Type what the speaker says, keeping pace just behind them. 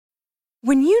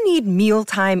When you need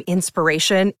mealtime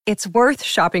inspiration, it's worth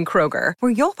shopping Kroger,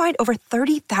 where you'll find over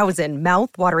 30,000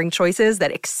 mouth-watering choices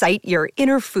that excite your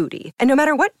inner foodie. And no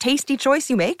matter what tasty choice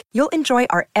you make, you'll enjoy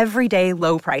our everyday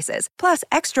low prices, plus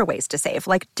extra ways to save,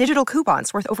 like digital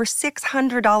coupons worth over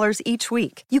 $600 each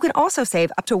week. You can also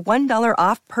save up to $1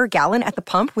 off per gallon at the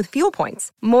pump with fuel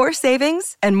points. More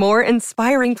savings and more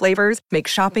inspiring flavors make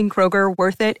shopping Kroger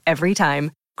worth it every time.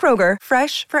 Kroger,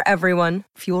 fresh for everyone.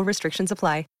 Fuel restrictions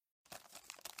apply.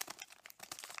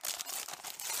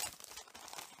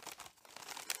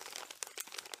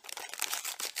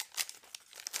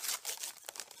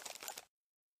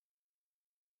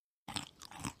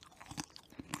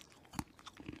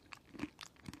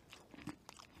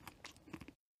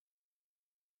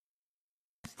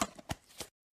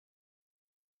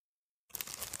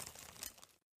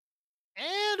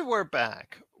 And we're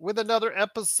back with another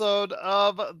episode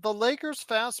of the Lakers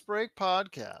Fast Break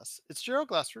podcast. It's Gerald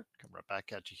Glasser coming right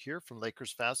back at you here from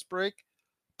Lakers Fast Break,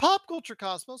 Pop Culture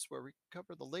Cosmos, where we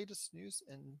cover the latest news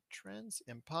and trends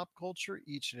in pop culture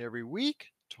each and every week,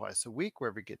 twice a week,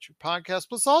 wherever you get your podcast,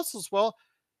 plus also as well,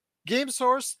 Game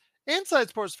Source, Inside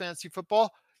Sports Fantasy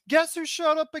Football. Guess who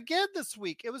showed up again this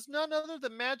week? It was none other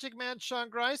than Magic Man Sean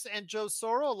Grice and Joe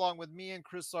Soro, along with me and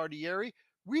Chris Ardieri.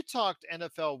 We talked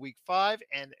NFL Week 5,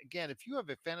 and again, if you have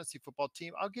a fantasy football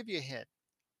team, I'll give you a hint.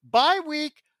 Bye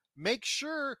week, make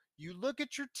sure you look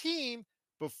at your team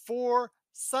before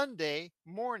Sunday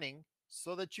morning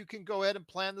so that you can go ahead and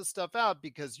plan this stuff out,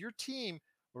 because your team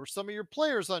or some of your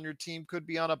players on your team could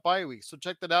be on a bye week. So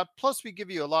check that out. Plus, we give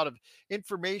you a lot of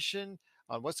information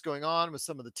on what's going on with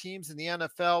some of the teams in the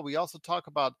NFL. We also talk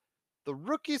about the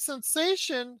rookie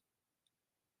sensation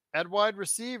at wide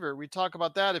receiver. We talk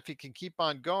about that if he can keep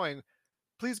on going.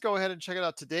 Please go ahead and check it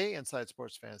out today, Inside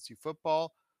Sports Fantasy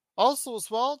Football. Also,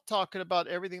 as well, talking about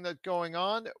everything that's going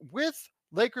on with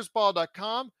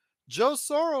LakersBall.com. Joe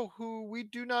Soro, who we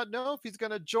do not know if he's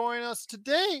going to join us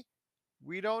today.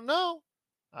 We don't know.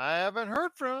 I haven't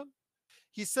heard from him.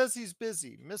 He says he's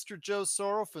busy. Mr. Joe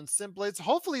Soro from Simblades.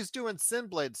 Hopefully he's doing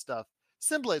Simblade stuff.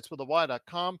 Simblades with a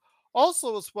Y.com.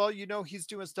 Also, as well, you know he's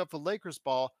doing stuff with Lakers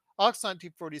Ball, Ox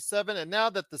 1947. And now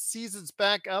that the season's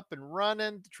back up and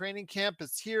running, the training camp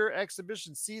is here,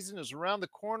 exhibition season is around the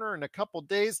corner in a couple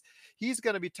days. He's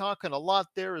going to be talking a lot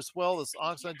there as well as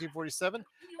Ox 1947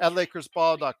 at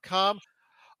LakersBall.com.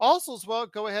 Also, as well,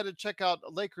 go ahead and check out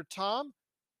Laker Tom,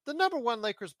 the number one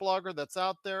Lakers blogger that's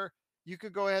out there. You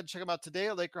could go ahead and check him out today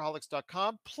at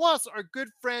Lakerholics.com. Plus, our good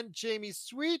friend Jamie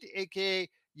Sweet, a.k.a.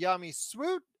 Yami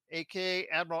Swoot, a.k.a.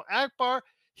 Admiral Akbar.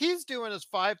 He's doing his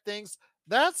 5 things.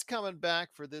 That's coming back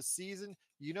for this season.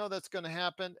 You know that's going to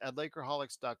happen at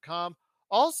Lakerholics.com.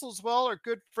 Also, as well, our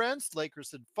good friends,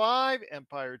 Lakers in 5,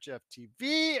 Empire Jeff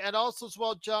TV, and also, as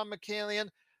well, John McCallion.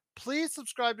 Please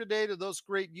subscribe today to those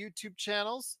great YouTube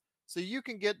channels so you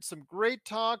can get some great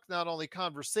talk, not only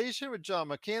conversation with John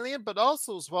McCallion, but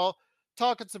also, as well,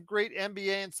 talking some great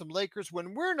NBA and some Lakers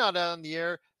when we're not out on the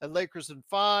air at Lakers in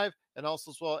 5, and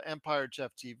also as well Empire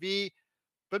Jeff TV.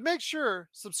 But make sure,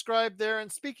 subscribe there.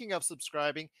 And speaking of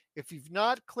subscribing, if you've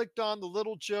not clicked on the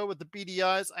little Joe with the beady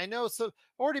eyes, I know so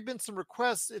already been some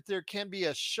requests if there can be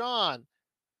a Sean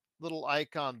little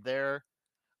icon there.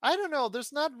 I don't know.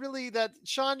 There's not really that.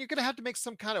 Sean, you're going to have to make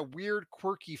some kind of weird,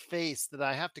 quirky face that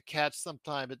I have to catch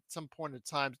sometime at some point in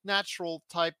time. Natural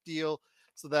type deal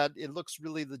so that it looks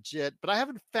really legit. But I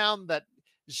haven't found that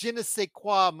je ne sais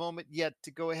quoi moment yet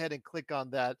to go ahead and click on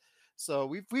that. So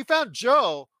we found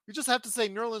Joe. We just have to say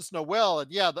Nerlens Noel,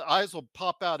 and yeah, the eyes will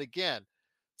pop out again.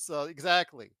 So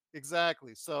exactly.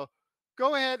 So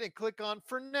go ahead and click on,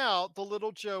 for now, the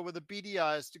little Joe with the beady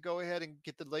eyes to go ahead and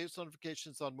get the latest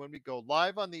notifications on when we go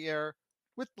live on the air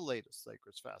with the latest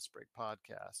Lakers Fast Break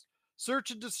podcast.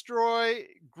 Search and destroy.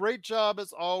 Great job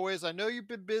as always. I know you've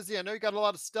been busy. I know you got a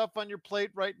lot of stuff on your plate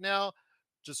right now.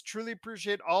 Just truly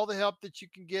appreciate all the help that you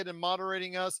can get in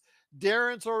moderating us.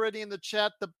 Darren's already in the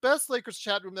chat. The best Lakers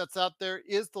chat room that's out there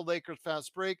is the Lakers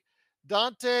Fast Break.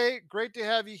 Dante, great to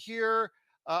have you here.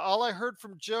 All I heard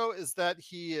from Joe is that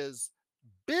he is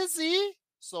busy,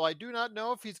 so I do not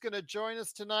know if he's going to join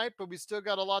us tonight, but we still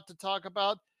got a lot to talk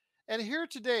about. And here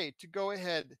today to go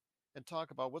ahead and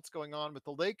talk about what's going on with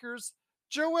the Lakers,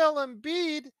 Joel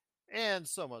Embiid, and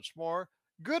so much more.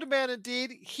 Good man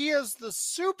indeed. He is the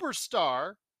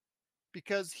superstar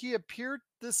because he appeared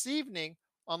this evening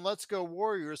on Let's Go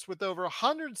Warriors with over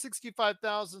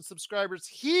 165,000 subscribers.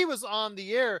 He was on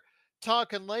the air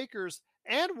talking Lakers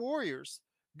and Warriors.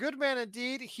 Good man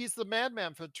indeed. He's the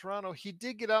madman from Toronto. He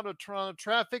did get out of Toronto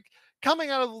traffic, coming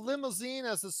out of the limousine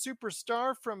as a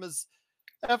superstar from his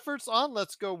efforts on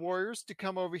Let's Go Warriors to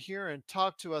come over here and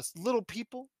talk to us little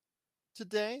people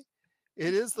today.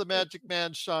 It is the Magic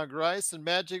Man, Sean Grice. And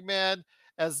Magic Man,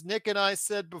 as Nick and I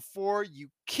said before, you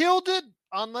killed it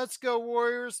on Let's Go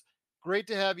Warriors. Great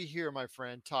to have you here, my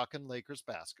friend, talking Lakers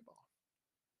basketball.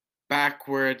 Back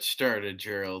where it started,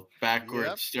 Gerald. Back where it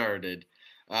Yep. started.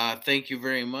 Thank you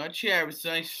very much. Yeah, it was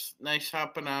nice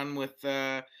hopping on with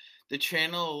the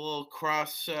channel. A little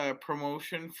cross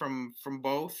promotion from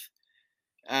both.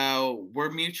 We're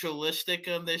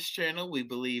mutualistic on this channel. We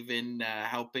believe in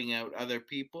helping out other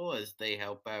people as they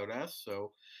help out us.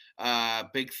 So,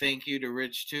 big thank you to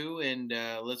Rich too, and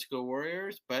let's go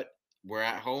Warriors. But we're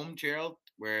at home, Gerald.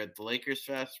 We're at the Lakers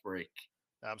fast break.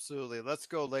 Absolutely. Let's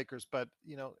go Lakers. But,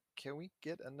 can we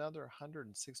get another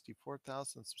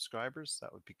 164,000 subscribers?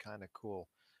 That would be kind of cool.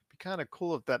 Be kind of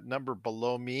cool if that number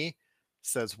below me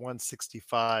says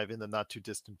 165 in the not too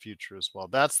distant future as well.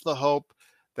 That's the hope,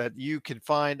 that you can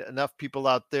find enough people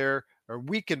out there, or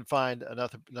we can find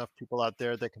enough people out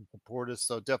there that can support us.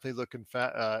 So definitely looking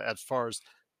as far as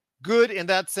good in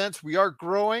that sense. We are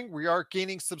growing, we are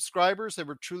gaining subscribers, and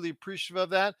we're truly appreciative of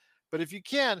that. But if you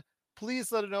can,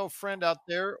 please let know a friend out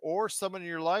there or someone in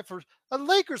your life or a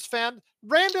Lakers fan,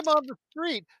 random on the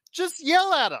street, just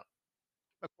yell at them.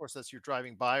 Of course, as you're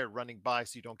driving by or running by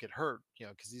so you don't get hurt,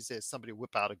 because these days somebody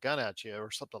whip out a gun at you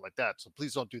or something like that. So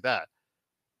please don't do that.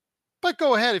 But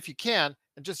go ahead if you can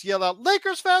and just yell out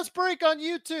Lakers fast break on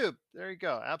YouTube. There you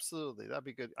go. Absolutely. That'd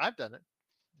be good. I've done it.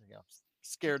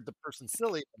 Scared the person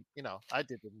silly. I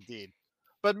did it indeed.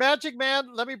 But Magic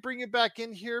Man, let me bring you back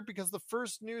in here because the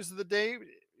first news of the day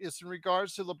is in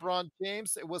regards to LeBron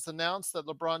James. It was announced that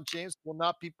LeBron James will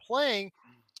not be playing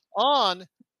on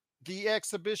the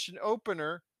exhibition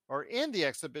opener or in the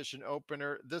exhibition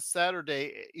opener this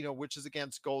Saturday, which is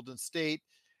against Golden State.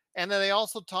 And then they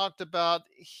also talked about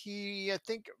I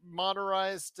think,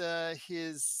 modernized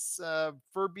his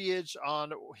verbiage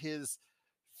on his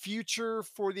future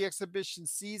for the exhibition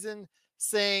season,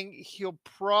 saying he'll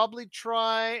probably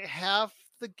try half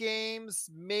the games,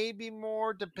 maybe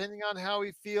more, depending on how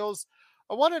he feels.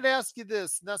 I wanted to ask you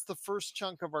this, and that's the first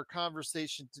chunk of our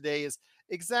conversation today, is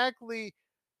exactly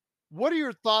what are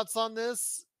your thoughts on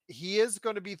this? He is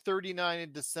going to be 39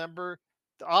 in December.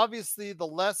 Obviously, the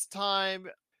less time.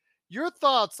 Your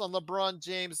thoughts on LeBron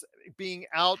James being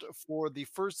out for the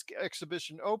first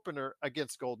exhibition opener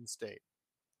against Golden State?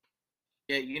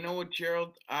 Yeah, you know what,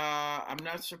 Gerald? I'm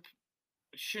not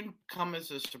shouldn't come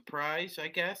as a surprise, I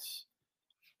guess.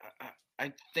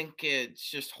 I think it's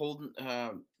just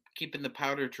keeping the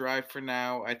powder dry for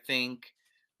now. I think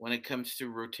when it comes to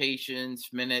rotations,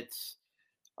 minutes,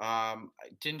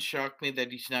 it didn't shock me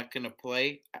that he's not going to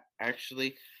play.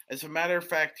 Actually, as a matter of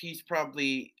fact, he's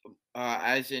probably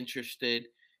as interested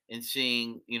in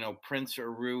seeing Prince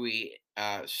or Rui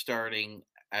starting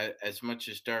as much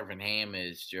as Darvin Ham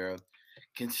is, Gerald.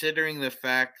 Considering the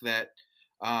fact that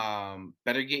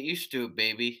better get used to it,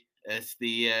 baby, as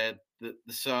the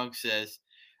song says.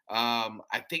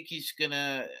 I think he's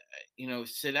gonna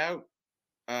sit out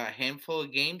a handful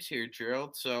of games here,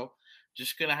 Gerald. So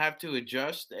just gonna have to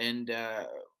adjust, and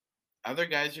other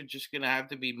guys are just gonna have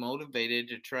to be motivated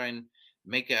to try and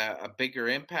make a bigger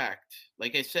impact.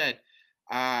 Like I said,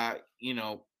 uh, you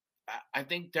know, I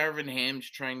think Darvin Ham's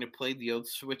trying to play the old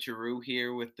switcheroo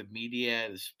here with the media,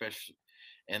 especially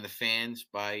and the fans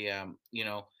by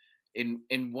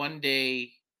in one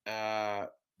day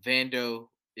Vando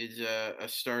is a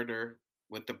starter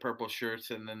with the purple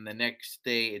shirts, and then the next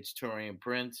day it's Torian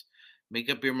Prince. Make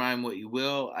up your mind what you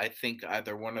will. I think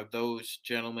either one of those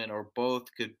gentlemen or both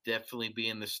could definitely be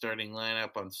in the starting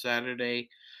lineup on Saturday.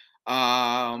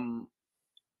 Um,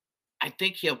 I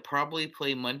think he'll probably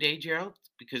play Monday, Gerald,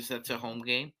 because that's a Mhm. home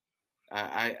game.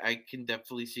 I can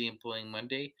definitely see him playing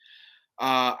Monday.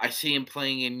 I see him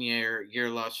playing in your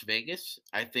Las Vegas.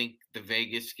 I think the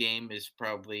Vegas game is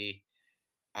probably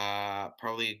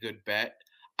a good bet.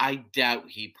 I doubt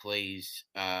he plays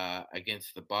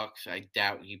against the Bucks. I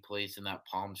doubt he plays in that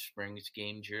Palm Springs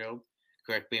game, Gerald.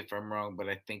 Correct me if I'm wrong, but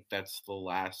I think that's the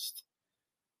last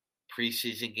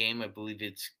preseason game. I believe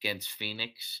it's against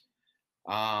Phoenix.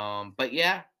 But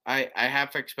yeah, I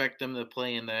half expect them to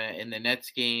play in the Nets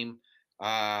game,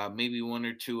 maybe one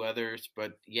or two others.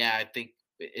 But yeah, I think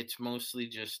it's mostly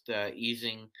just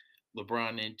easing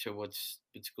LeBron into what's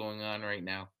going on right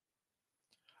now.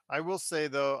 I will say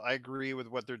though, I agree with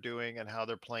what they're doing and how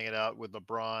they're playing it out with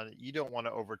LeBron. You don't want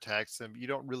to overtax him. You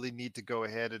don't really need to go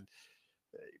ahead and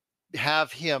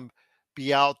have him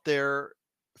be out there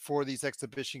for these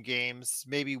exhibition games.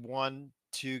 Maybe one,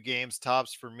 two games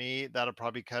tops for me. That'll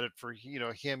probably cut it for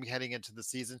him heading into the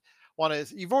season.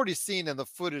 You've already seen in the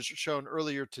footage shown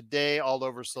earlier today all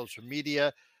over social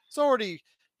media. It's already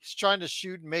He's trying to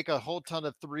shoot and make a whole ton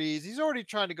of threes. He's already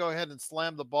trying to go ahead and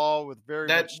slam the ball with very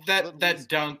That much that little. that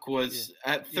dunk Yeah, was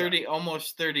at yeah. 30,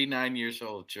 almost 39 years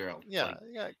old, Gerald. Yeah, Like,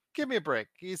 yeah. Give me a break.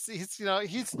 He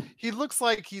looks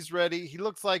like he's ready. He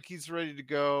looks like he's ready to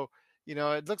go.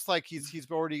 It looks like he's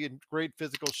already in great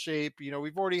physical shape.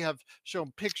 We've already have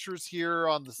shown pictures here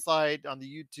on the site on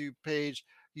the YouTube page.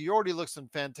 He already looks in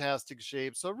fantastic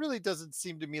shape. So it really doesn't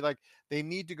seem to me like they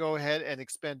need to go ahead and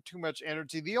expend too much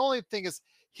energy. The only thing is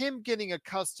him getting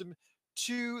accustomed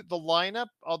to the lineup,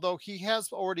 although he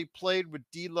has already played with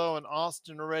D'Lo and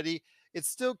Austin already. It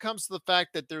still comes to the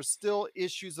fact that there's still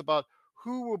issues about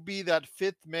who will be that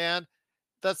fifth man.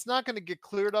 That's not going to get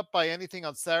cleared up by anything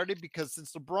on Saturday because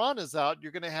since LeBron is out,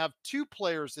 you're going to have two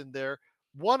players in there.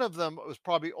 One of them is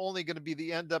probably only going to be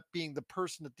the end up being the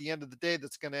person at the end of the day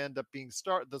that's going to end up being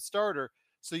the starter.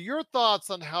 So your thoughts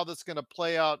on how that's going to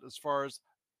play out as far as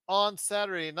on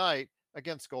Saturday night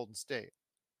against Golden State?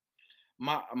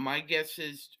 my guess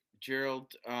is,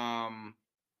 Gerald,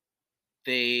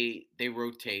 they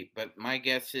rotate, but my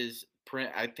guess is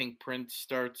I think Prince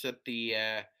starts at the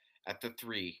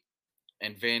 3,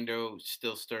 and Vando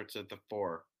still starts at the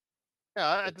 4.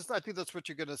 Yeah, I think that's what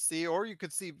you're gonna see, or you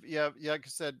could see, yeah, yeah, like I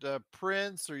said,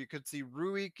 Prince, or you could see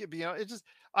Rui. It just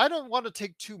I don't want to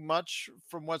take too much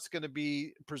from what's going to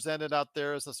be presented out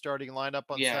there as a starting lineup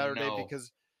on Yeah, Saturday no. because,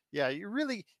 yeah, you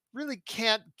really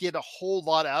can't get a whole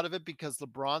lot out of it because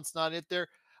LeBron's not in there.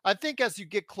 I think as you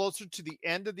get closer to the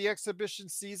end of the exhibition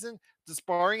season, just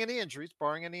barring any injuries,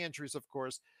 of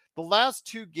course, the last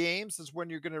two games is when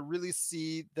you're going to really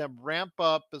see them ramp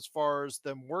up as far as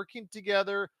them working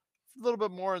together a little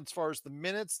bit more as far as the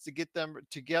minutes to get them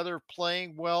together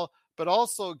playing well, but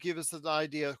also give us an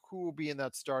idea who will be in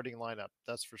that starting lineup.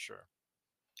 That's for sure.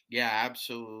 Yeah,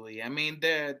 absolutely. I mean,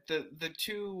 the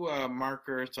two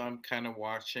markers I'm kind of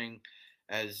watching,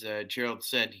 as Gerald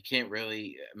said, you can't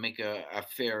really make a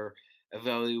fair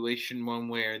evaluation one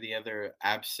way or the other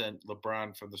absent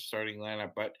LeBron from the starting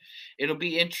lineup. But it'll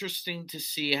be interesting to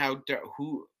see how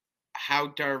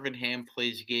Darvin Ham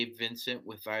plays Gabe Vincent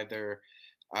with either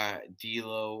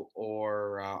D'Lo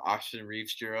or Austin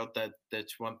Reeves. Gerald,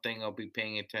 that's one thing I'll be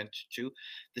paying attention to.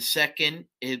 The second,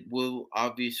 it will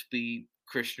obviously be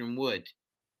Christian Wood.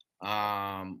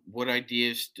 What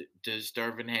ideas does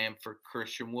Darvin have for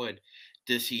Christian Wood?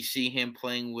 Does he see him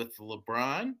playing with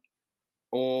LeBron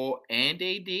or and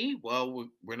AD? Well,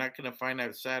 we're not going to find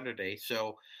out Saturday.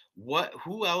 So,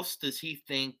 Who else does he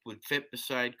think would fit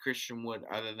beside Christian Wood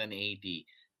other than AD?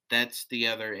 That's the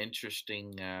other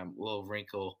interesting little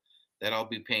wrinkle that I'll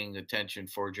be paying attention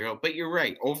for, Joe. But you're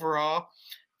right. Overall,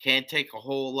 can't take a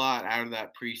whole lot out of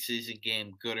that preseason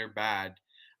game, good or bad.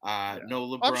 Yeah.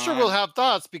 No I'm sure we'll LeBron. have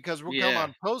thoughts because we'll come Yeah.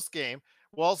 on post game.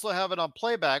 We'll also have it on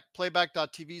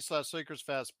playback.tv/Lakers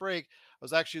Fast Break. I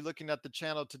was actually looking at the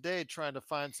channel today trying to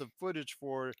find some footage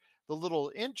for the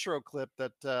little intro clip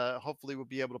that hopefully we'll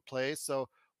be able to play. So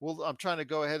I'm trying to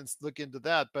go ahead and look into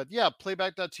that. But yeah,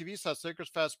 playback.tv/Lakers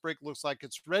Fast Break looks like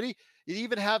it's ready. You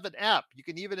even have an app. You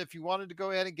can even, if you wanted to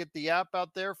go ahead and get the app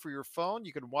out there for your phone,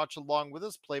 you can watch along with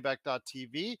us,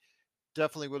 playback.tv.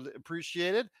 Definitely would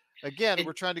appreciate it. Again,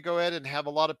 we're It, trying to go ahead and have a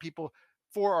lot of people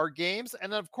for our games.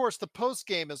 And of course, the post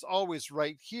game is always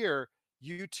right here,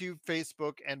 YouTube,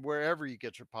 Facebook, and wherever you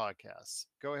get your podcasts.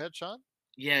 Go ahead, Sean.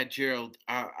 yeah, Gerald.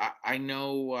 I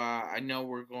know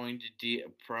we're going to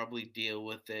probably deal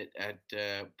with it at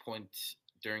points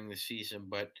during the season,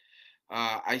 but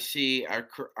I see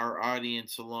our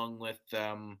audience, along with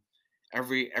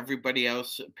everybody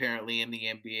else apparently in the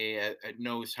NBA,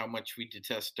 knows how much we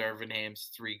detest Darvin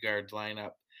Ham's 3 guard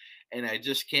lineup, and I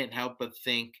just can't help but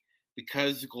think,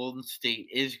 because Golden State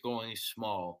is going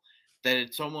small, that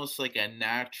it's almost like a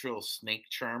natural snake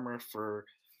charmer for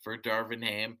Darvin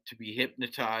Ham to be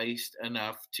hypnotized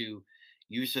enough to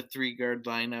use a 3 guard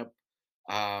lineup.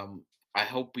 Um, I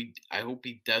hope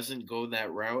he doesn't go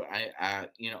that route.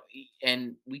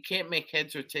 And we can't make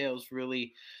heads or tails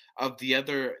really of the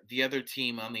other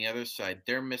team on the other side.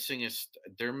 They're missing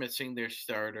their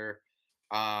starter.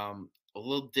 A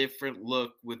little different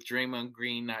look with Draymond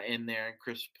Green not in there and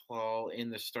Chris Paul in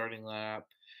the starting lineup.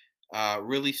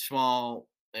 Really small.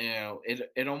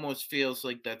 It almost feels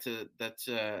like that's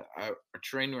a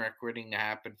train wreck waiting to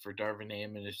happen for Darvin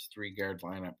Ham and his 3 guard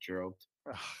lineup, Gerald.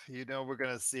 Ugh, we're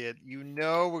gonna see it.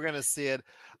 We're gonna see it.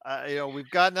 We've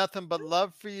got nothing but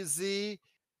love for you, Z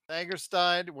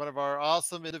Angerstein, one of our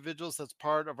awesome individuals that's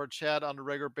part of our chat on a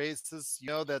regular basis.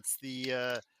 That's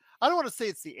the I don't want to say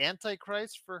it's the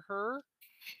antichrist for her,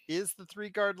 is the three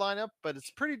guard lineup, but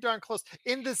it's pretty darn close.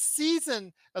 In the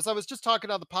season, as I was just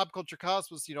talking on the Pop Culture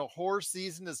Cosmos, horror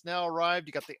season has now arrived.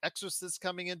 You got The Exorcist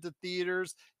coming into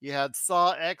theaters. You had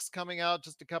Saw X coming out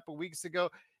just a couple weeks ago.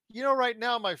 Right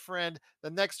now, my friend, the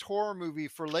next horror movie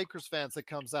for Lakers fans that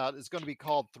comes out is going to be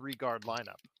called Three Guard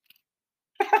Lineup.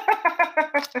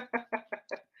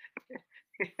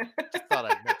 Just thought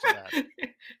I'd mention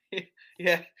that.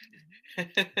 Yeah.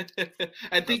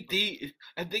 I think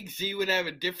Z would have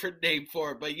a different name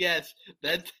for it, but yes,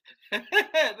 that's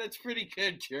that's pretty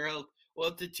good, Gerald. We'll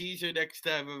have to tease her next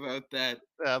time about that.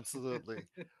 Absolutely.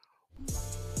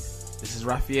 This is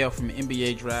Raphael from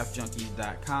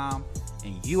NBADraftJunkies.com,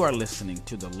 and you are listening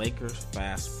to the Lakers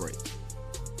Fast Break.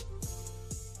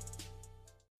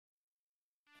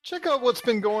 Check out what's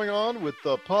been going on with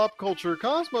the Pop Culture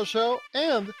Cosmos Show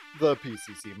and the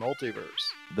PCC Multiverse.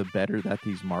 The better that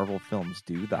these Marvel films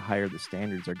do, the higher the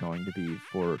standards are going to be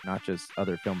for not just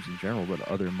other films in general, but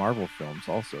other Marvel films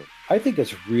also. I think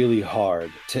it's really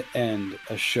hard to end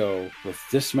a show with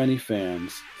this many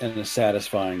fans in a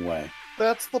satisfying way.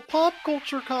 That's the Pop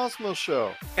Culture Cosmos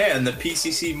Show. And the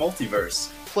PCC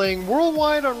Multiverse. Playing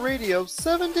worldwide on radio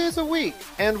 7 days a week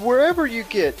and wherever you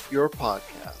get your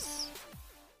podcasts.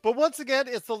 But once again,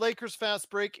 it's the Lakers Fast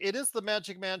Break. It is the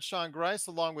Magic Man, Sean Grice,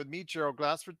 along with me, Gerald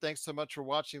Glassford. Thanks so much for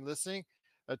watching and listening.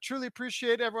 I truly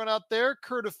appreciate everyone out there.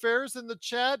 Kurt Affairs in the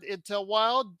chat. Intel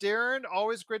Wild. Darren,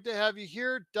 always great to have you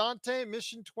here. Dante,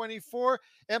 Mission 24.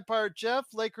 Empire Jeff,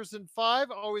 Lakers in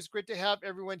 5. Always great to have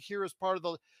everyone here as part of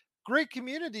the great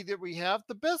community that we have.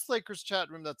 The best Lakers chat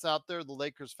room that's out there, the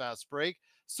Lakers Fast Break.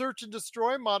 Search and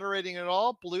Destroy, moderating it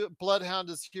all.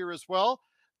 Bloodhound is here as well.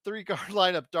 Three guard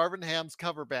lineup, Darvin Ham's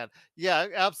cover band. Yeah,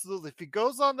 absolutely. If he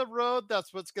goes on the road,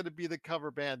 that's what's going to be the cover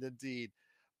band indeed.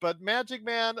 But Magic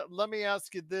Man, let me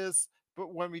ask you this.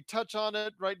 But when we touch on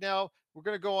it right now, we're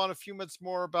going to go on a few minutes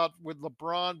more about with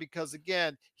LeBron because,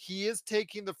 again, he is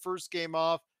taking the first game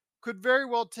off. Could very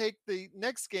well take the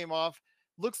next game off.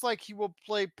 Looks like he will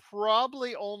play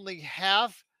probably only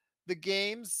half the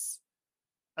games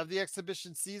of the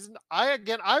exhibition season.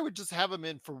 I would just have him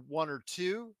in for one or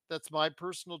two. That's my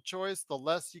personal choice. The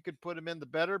less you could put him in, the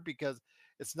better, because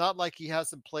it's not like he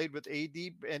hasn't played with AD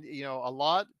and a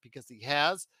lot, because he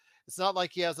has. It's not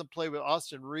like he hasn't played with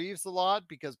Austin Reeves a lot,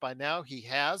 because by now he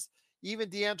has. Even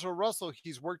D'Angelo Russell,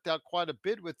 he's worked out quite a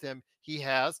bit with him. He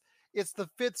has. It's the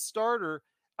fifth starter.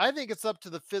 I think it's up to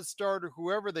the fifth starter,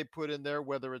 whoever they put in there,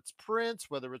 whether it's Prince,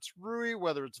 whether it's Rui,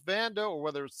 whether it's Vando, or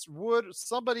whether it's Wood, or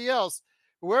somebody else.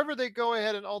 Whoever they go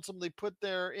ahead and ultimately put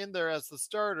in there as the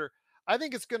starter, I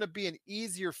think it's going to be an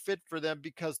easier fit for them,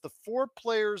 because the four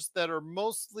players that are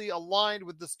mostly aligned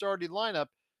with the starting lineup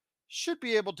should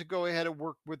be able to go ahead and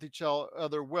work with each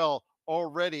other well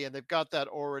already, and they've got that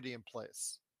already in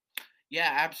place. Yeah,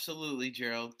 absolutely,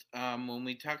 Gerald. When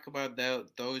we talk about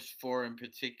those four in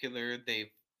particular,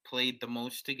 they've played the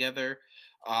most together.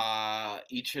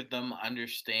 Each of them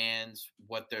understands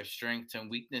what their strengths and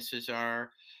weaknesses are.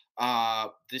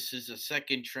 This is a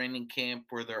second training camp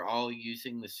where they're all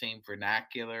using the same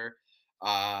vernacular,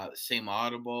 same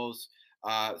audibles.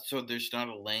 So there's not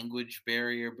a language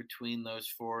barrier between those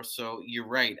four. So you're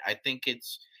right. I think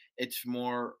it's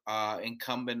more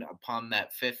incumbent upon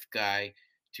that fifth guy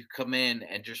to come in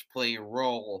and just play a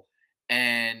role,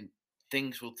 and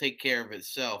things will take care of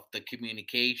itself. The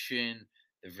communication,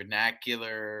 the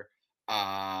vernacular.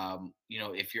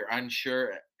 If you're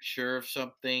unsure of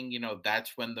something,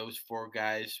 that's when those four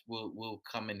guys will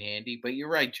come in handy. But you're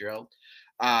right, Gerald.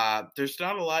 There's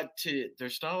not a lot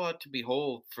to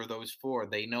behold for those four.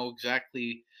 They know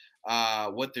exactly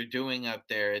what they're doing out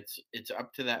there. It's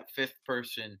up to that fifth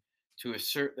person to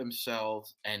assert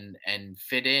themselves and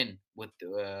fit in with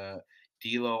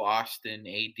D'Lo, Austin,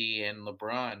 AD, and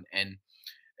LeBron. And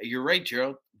you're right,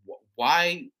 Gerald.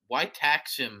 Why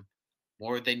tax him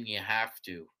more than you have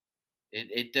to?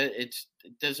 It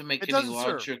doesn't make any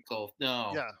logical.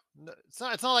 No. Yeah, no, it's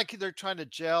not like they're trying to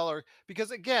gel, or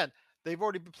because again, they've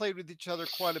already played with each other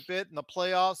quite a bit in the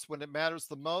playoffs when it matters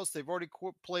the most. They've already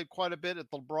played quite a bit at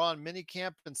the LeBron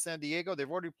minicamp in San Diego. They've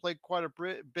already played quite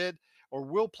a bit, or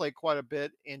will play quite a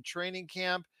bit in training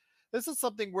camp. This is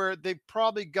something where they've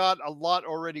probably got a lot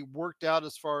already worked out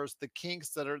as far as the kinks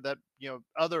that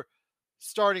other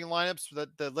starting lineups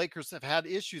that the Lakers have had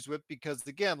issues with, because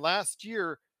again, last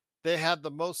year they had the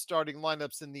most starting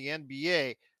lineups in the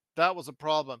NBA. That was a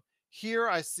problem. Here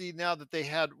I see now that they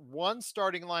had one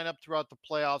starting lineup throughout the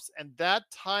playoffs, and that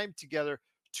time together,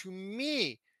 to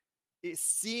me, it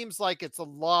seems like it's a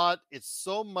lot. It's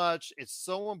so much. It's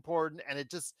so important, and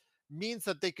it just means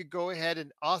that they could go ahead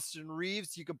and Austin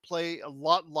Reeves, you could play a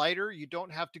lot lighter. You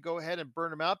don't have to go ahead and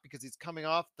burn him out because he's coming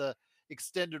off the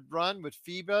extended run with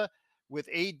FIBA, with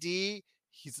AD.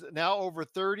 He's now over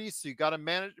 30, so you got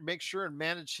to make sure and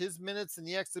manage his minutes in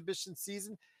the exhibition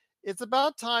season. It's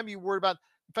about time you worry about.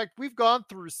 In fact, we've gone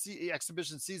through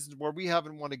exhibition seasons where we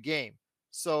haven't won a game.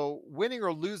 So winning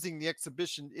or losing the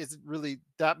exhibition isn't really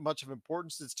that much of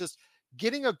importance. It's just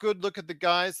getting a good look at the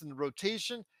guys in the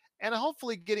rotation and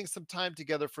hopefully getting some time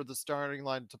together for the starting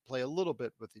line to play a little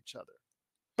bit with each other.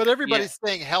 But Yeah. everybody's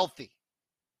staying healthy.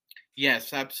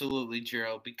 Yes, absolutely,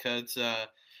 Gerald. Because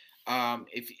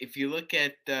if you look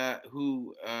at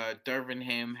who Darvin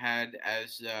Ham had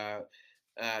as the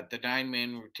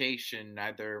 9-man rotation,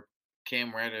 either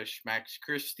Cam Reddish, Max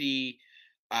Christie,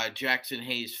 Jackson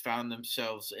Hayes found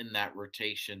themselves in that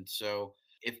rotation. So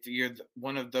if you're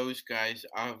one of those guys,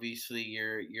 obviously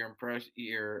your impress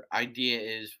your idea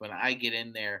is when I get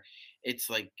in there, it's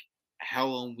like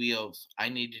hell on wheels. I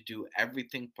need to do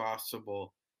everything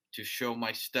possible to show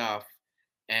my stuff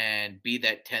and be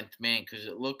that 10th man because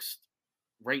it looks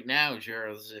right now,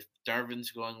 Gerald, as if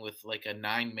Darvin's going with like a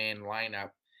 9-man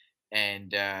lineup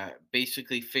and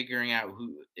basically figuring out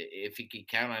who if he can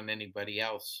count on anybody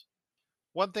else.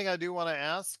 One thing I do want to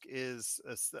ask is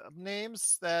some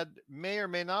names that may or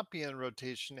may not be in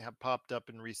rotation have popped up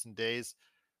in recent days.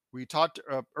 We talked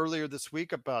earlier this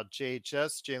week about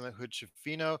JHS, Jalen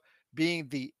Hood-Schifino, being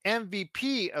the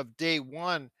MVP of day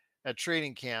one at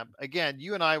training camp. Again,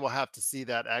 you and I will have to see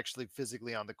that actually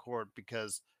physically on the court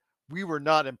because we were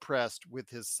not impressed with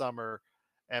his summer.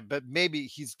 And but maybe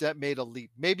he's made a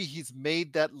leap. Maybe he's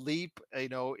made that leap,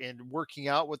 in working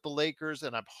out with the Lakers.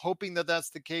 And I'm hoping that that's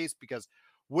the case because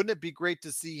wouldn't it be great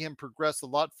to see him progress a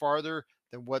lot farther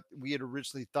than what we had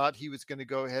originally thought he was going to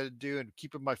go ahead and do, and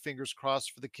keeping my fingers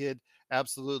crossed for the kid.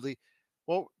 Absolutely.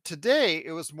 Well, today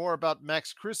it was more about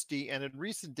Max Christie, and in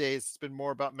recent days it's been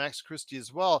more about Max Christie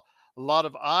as well. A lot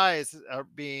of eyes are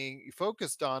being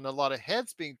focused on, a lot of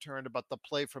heads being turned about the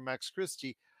play from Max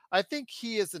Christie. I think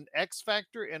he is an X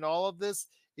factor in all of this.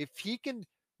 If he can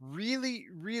really,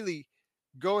 really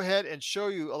go ahead and show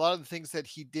you a lot of the things that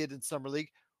he did in summer league,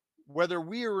 whether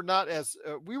we were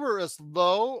as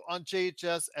low on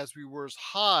JHS as we were as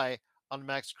high on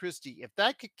Max Christie. If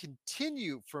that could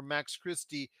continue for Max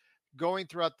Christie going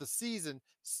throughout the season,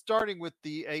 starting with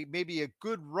maybe a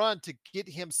good run to get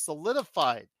him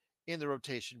solidified in the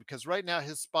rotation, because right now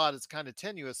his spot is kind of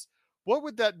tenuous. What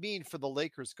would that mean for the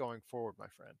Lakers going forward, my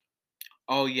friend?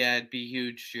 Oh yeah, it'd be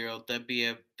huge, Gerald. That'd be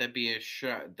a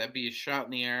shot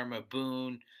in the arm, a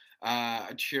boon,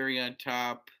 a cherry on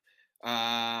top.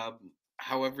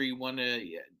 However you want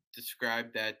to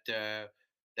describe that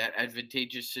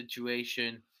advantageous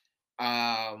situation.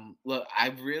 Look,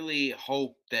 I really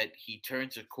hope that he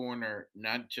turns a corner,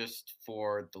 not just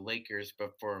for the Lakers,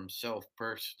 but for himself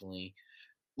personally.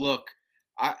 Look,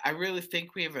 I really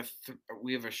think we have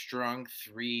a strong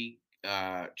three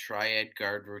triad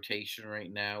guard rotation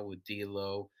right now with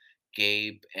D'Lo,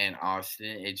 Gabe, and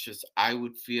Austin. It's just I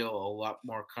would feel a lot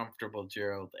more comfortable,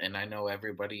 Gerald, and I know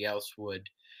everybody else would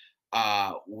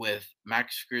with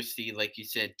Max Christie, like you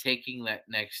said, taking that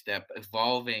next step,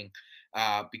 evolving,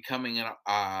 becoming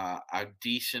a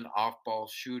decent off ball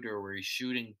shooter where he's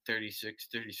shooting 36,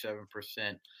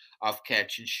 37% off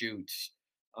catch and shoots.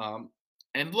 Um,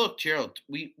 and look, Gerald,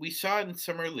 we saw it in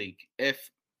Summer League. If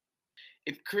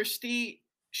Christie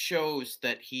shows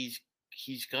that he's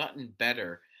gotten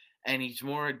better and he's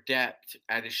more adept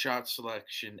at his shot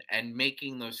selection and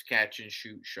making those catch and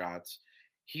shoot shots,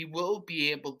 he will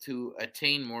be able to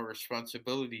attain more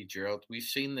responsibility, Gerald. We've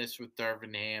seen this with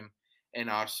Darvin Ham and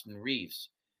Austin Reeves.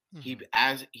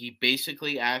 Mhm. He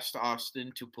basically asked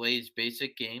Austin to play his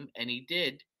basic game, and he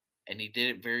did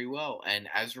it very well. And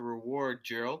as a reward,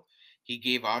 Gerald, he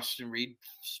gave Austin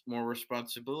Reeves more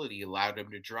responsibility, allowed him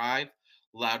to drive,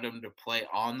 allowed him to play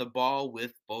on the ball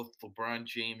with both LeBron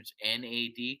James and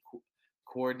AD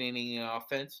coordinating the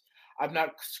offense. I'm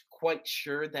not quite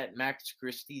sure that Max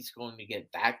Christie's going to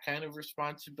get that kind of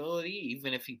responsibility,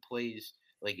 even if he plays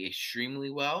like extremely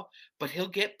well, but he'll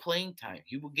get playing time.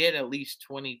 He will get at least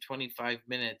 20, 25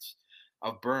 minutes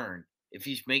of burn if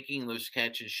he's making those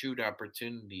catch and shoot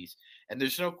opportunities. And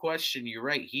there's no question, you're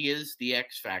right. He is the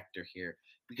X factor here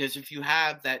because if you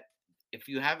have that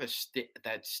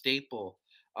staple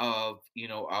of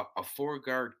a four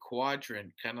guard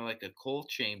quadrant, kind of like a coal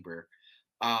chamber,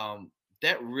 um,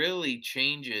 that really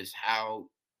changes how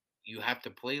you have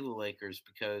to play the Lakers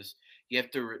because you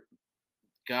have to.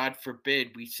 God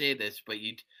forbid we say this, but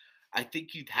I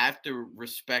think you'd have to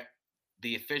respect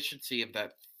the efficiency of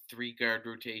that three guard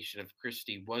rotation if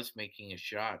Christie was making his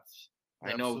shots.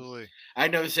 Absolutely. I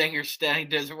know Zanger Stang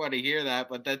doesn't want to hear that,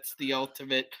 but that's the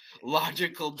ultimate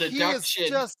logical He is deduction.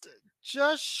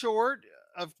 just short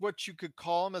of what you could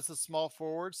call him as a small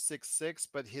forward, 6'6",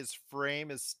 but his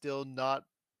frame is still not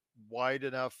wide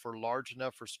enough or large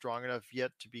enough or strong enough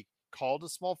yet to be called a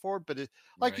small forward. But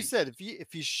like you Right. said,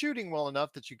 if he's shooting well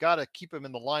enough that you got to keep him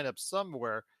in the lineup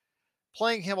somewhere,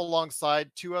 playing him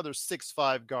alongside two other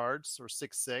 6'5" guards or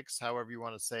 6'6", however you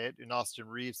want to say it, in Austin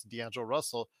Reeves and D'Angelo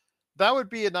Russell, that would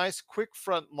be a nice quick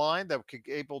front line that could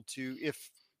be able to, if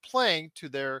playing to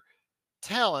their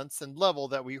talents and level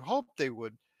that we hope they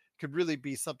would, could really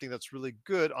be something that's really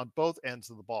good on both ends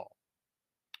of the ball.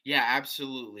 Yeah,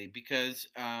 absolutely. Because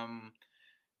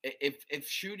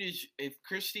if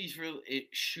Christie's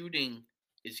shooting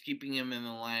is keeping him in the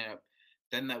lineup,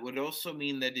 then that would also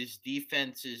mean that his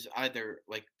defense is either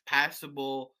like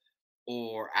passable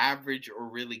or average or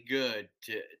really good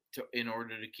to in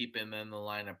order to keep him in the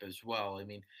lineup as well. I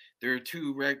mean, there are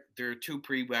two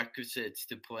prerequisites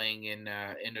to playing in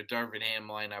a Darvin Ham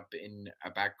lineup in a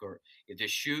backcourt. You have to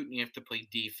shoot and you have to play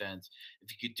defense.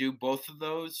 If you could do both of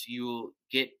those, you'll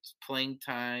get playing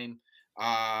time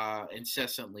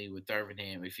incessantly with Darvin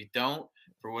Ham. If you don't,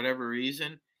 for whatever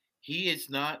reason, he is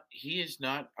not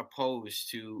opposed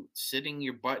to sitting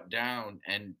your butt down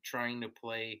and trying to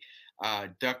play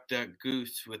duck duck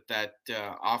goose with that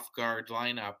off guard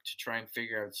lineup to try and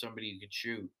figure out somebody who could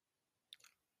shoot.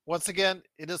 Once again,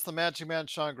 it is the Magic Man,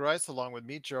 Sean Grice, along with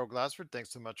me, Gerald Glassford.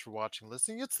 Thanks so much for watching and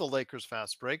listening. It's the Lakers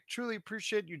Fast Break. Truly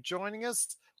appreciate you joining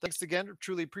us. Thanks again.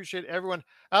 Truly appreciate everyone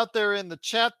out there in the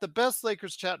chat. The best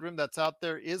Lakers chat room that's out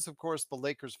there is, of course, the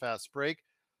Lakers Fast Break.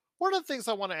 One of the things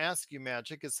I want to ask you,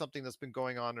 Magic, is something that's been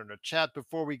going on in the chat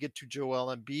before we get to Joel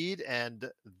Embiid and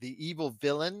the evil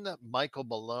villain, Michael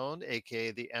Malone, aka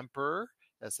the Emperor,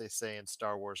 as they say in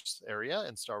Star Wars area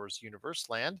and Star Wars universe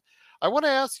land. I want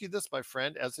to ask you this, my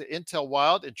friend, as an Intel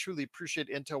Wild, and truly appreciate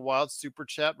Intel Wild super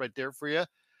chat right there for you.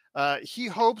 He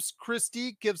hopes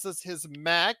Christie gives us his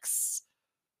max,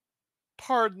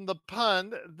 pardon the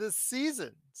pun, this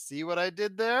season. See what I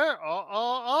did there?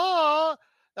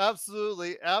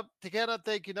 Absolutely. Cannot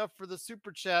thank you enough for the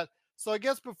super chat. So I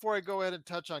guess before I go ahead and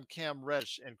touch on Cam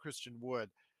Reddish and Christian Wood,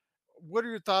 what are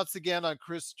your thoughts again on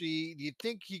Christie? Do you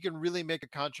think he can really make a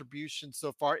contribution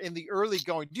so far in the early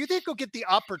going? Do you think he'll get the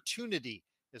opportunity?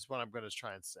 Is what I'm going to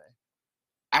try and say.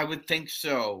 I would think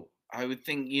so. I would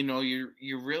think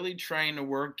you're really trying to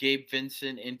work Gabe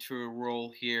Vincent into a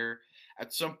role here.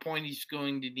 At some point, he's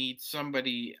going to need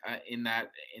somebody in that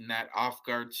off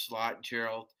guard slot.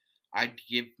 Gerald, I'd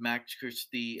give Max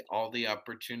Christie all the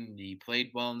opportunity. He played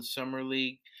well in the summer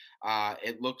league.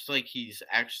 It looks like he's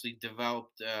actually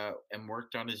developed and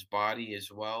worked on his body as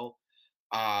well.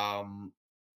 Um,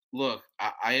 Look,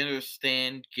 I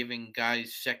understand giving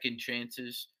guys second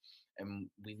chances, and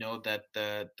we know that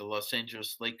the Los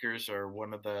Angeles Lakers are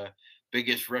one of the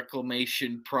biggest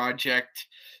reclamation project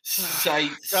Got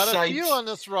a few sites, on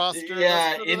this roster. Let's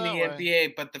yeah, put it in that the way.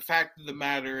 NBA. But the fact of the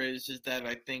matter is that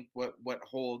I think what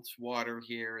holds water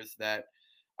here is that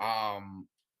um,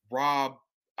 Rob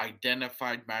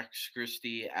identified Max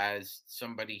Christie as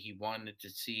somebody he wanted to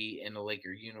see in a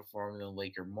Laker uniform, in a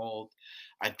Laker mold.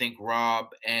 I think Rob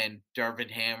and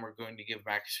Darvin Ham are going to give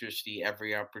Max Christie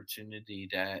every opportunity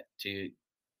to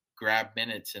grab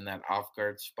minutes in that off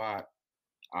guard spot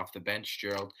off the bench,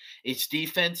 Gerald. His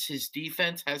defense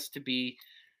has to be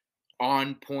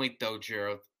on point though,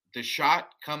 Gerald. The shot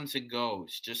comes and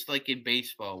goes, just like in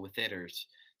baseball with hitters.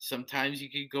 Sometimes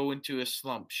you could go into a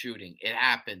slump shooting. It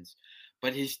happens.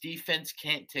 But his defense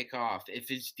can't tick off. If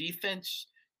his defense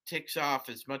ticks off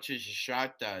as much as his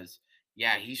shot does,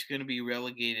 yeah, he's going to be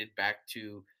relegated back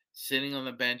to sitting on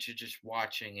the bench and just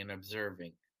watching and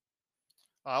observing.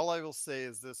 All I will say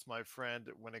is this, my friend,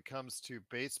 when it comes to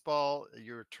baseball,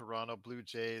 your Toronto Blue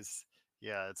Jays,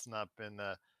 yeah, it's not been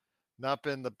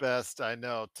the best. I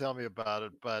know. Tell me about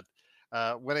it. But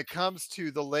when it comes to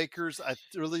the Lakers, I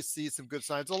really see some good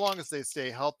signs. As long as they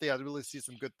stay healthy, I really see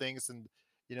some good things. And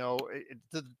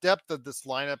the depth of this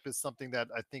lineup is something that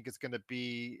I think is going to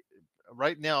be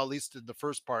right now, at least in the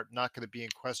first part, not going to be in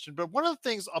question. But one of the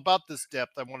things about this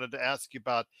depth I wanted to ask you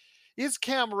about is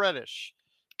Cam Reddish.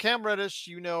 Cam Reddish,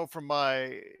 from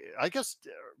my, I guess,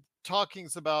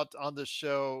 talkings about on the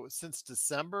show since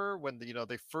December when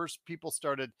they first people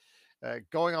started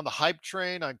going on the hype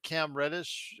train on Cam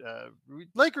Reddish.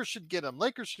 Lakers should get him.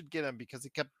 Lakers should get him because he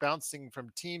kept bouncing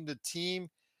from team to team.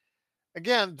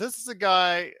 Again, this is a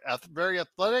guy very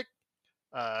athletic.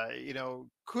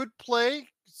 Could play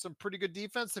some pretty good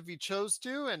defense if he chose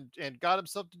to and got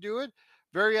himself to do it.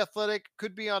 very athletic,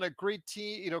 could be on a great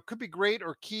team, could be great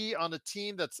or key on a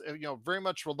team that's, very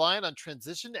much reliant on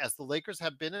transition as the Lakers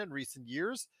have been in recent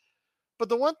years. But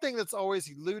the one thing that's always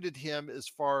eluded him as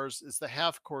far as is the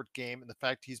half court game and the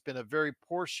fact he's been a very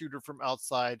poor shooter from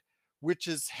outside, which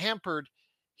has hampered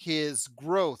his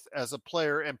growth as a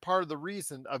player. And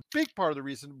a big part of the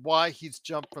reason why he's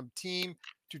jumped from team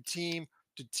to team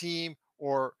to team,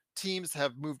 or teams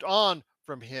have moved on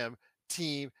from him,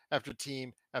 team after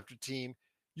team after team.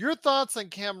 Your thoughts on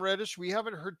Cam Reddish? We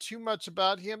haven't heard too much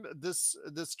about him this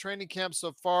training camp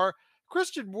so far.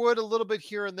 Christian Wood a little bit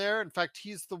here and there. In fact,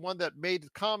 he's the one that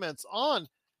made comments on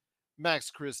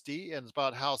Max Christie and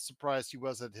about how surprised he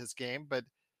was at his game. But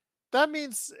that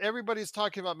means everybody's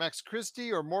talking about Max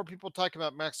Christie, or more people talking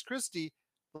about Max Christie.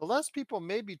 The less people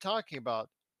may be talking about,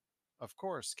 of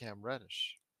course, Cam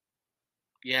Reddish.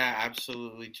 Yeah,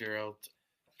 absolutely, Gerald.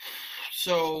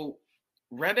 So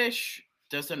Reddish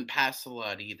doesn't pass a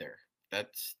lot either.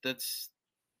 That's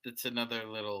another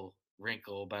little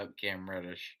wrinkle about Cam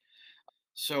Reddish.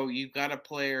 So you've got a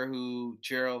player who,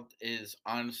 Gerald, is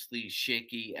honestly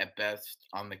shaky at best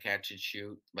on the catch and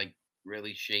shoot, like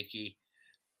really shaky.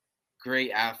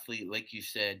 Great athlete, like you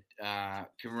said,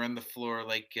 can run the floor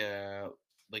like a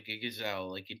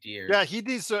gazelle, like a deer. Yeah, he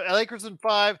needs to, Lakers in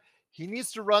 5. He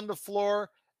needs to run the floor,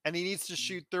 and he needs to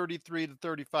shoot 33 to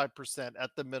 35%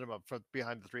 at the minimum from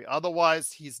behind the three.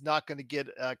 Otherwise, he's not going to get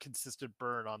a consistent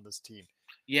burn on this team.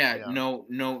 Yeah, Yeah.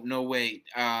 no way.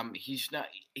 He's not.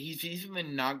 He's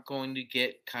even not going to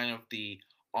get kind of the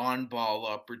on-ball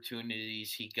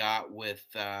opportunities he got with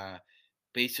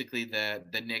basically the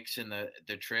Knicks and the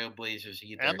Trailblazers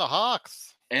either, And the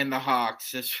Hawks. and the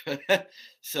Hawks.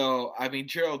 So I mean,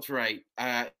 Gerald's right.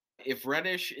 If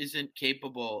Reddish isn't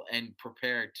capable and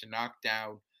prepared to knock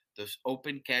down those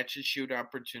open catch and shoot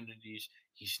opportunities,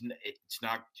 it's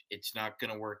not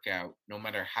going to work out. No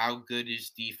matter how good his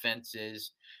defense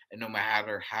is, and no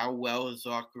matter how well his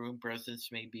locker room presence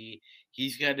may be,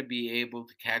 he's got to be able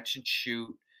to catch and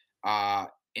shoot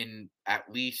in at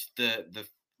least the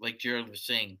like Gerald was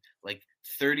saying, like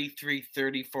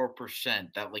 34%.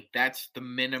 That's the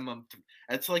minimum.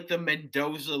 That's like the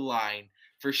Mendoza line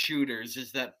for shooters,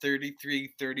 is that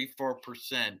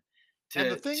 34%. And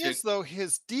the thing is, though,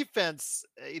 his defense,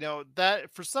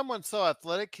 that for someone so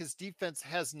athletic, his defense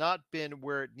has not been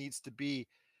where it needs to be.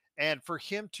 And for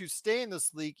him to stay in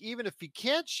this league, even if he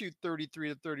can't shoot 33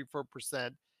 to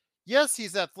 34%, yes,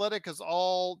 he's athletic as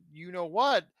all you know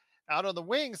what out on the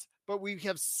wings, but we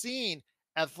have seen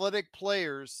athletic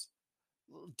players,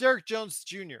 Derrick Jones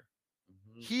Jr.,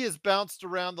 he has bounced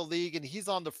around the league and he's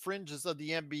on the fringes of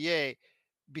the NBA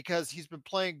because he's been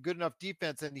playing good enough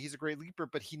defense and he's a great leaper,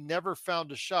 but he never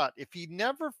found a shot. If he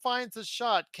never finds a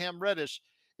shot, Cam Reddish,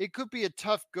 it could be a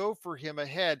tough go for him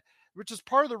ahead, which is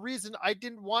part of the reason I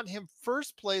didn't want him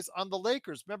first place on the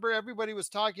Lakers. Remember, everybody was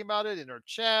talking about it in our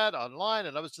chat online,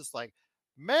 and I was just like,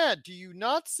 man, do you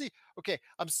not see? Okay,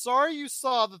 I'm sorry you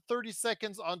saw the 30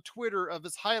 seconds on Twitter of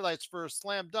his highlights for a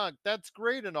slam dunk. That's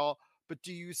great and all, but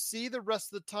do you see the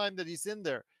rest of the time that he's in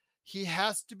there? He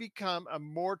has to become a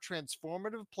more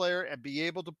transformative player and be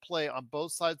able to play on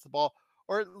both sides of the ball,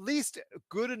 or at least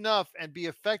good enough and be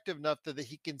effective enough that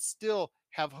he can still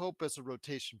have hope as a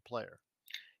rotation player.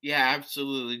 Yeah,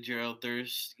 absolutely, Gerald.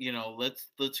 There's,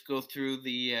 let's go through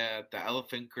the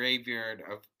elephant graveyard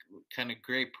of kind of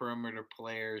great perimeter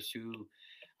players who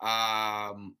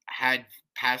had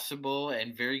passable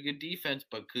and very good defense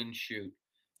but couldn't shoot.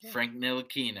 Yeah. Frank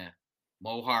Ntilikina,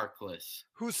 Mo Harkless,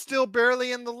 who's still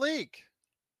barely in the league.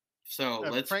 So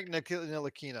Frank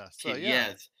Ntilikina. So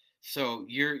yes. So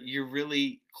you're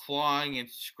really clawing and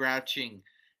scratching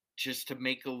just to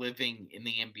make a living in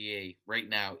the NBA right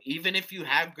now. Even if you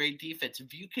have great defense,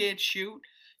 if you can't shoot,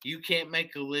 you can't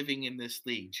make a living in this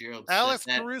league. Gerald, Alex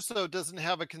Caruso doesn't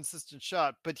have a consistent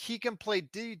shot, but he can play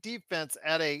defense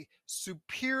at a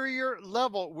superior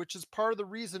level, which is part of the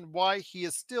reason why he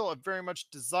is still a very much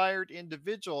desired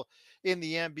individual in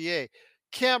the NBA.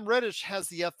 Cam Reddish has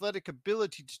the athletic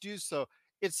ability to do so.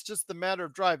 It's just the matter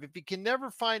of drive. If he can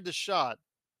never find a shot,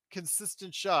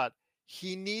 consistent shot,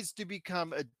 he needs to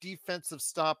become a defensive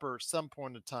stopper some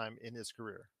point in time in his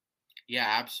career. Yeah,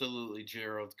 absolutely,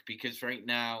 Gerald. Because right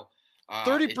now,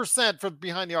 30% from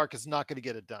behind the arc is not going to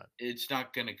get it done. It's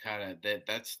not going to cut it.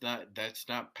 That's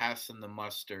not passing the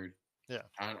mustard. Yeah.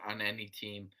 On any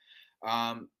team.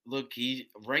 Look,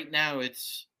 right now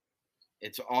it's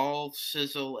all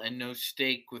sizzle and no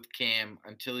steak with Cam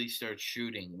until he starts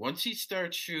shooting. Once he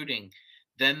starts shooting,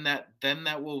 then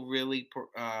that will really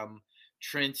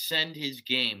transcend his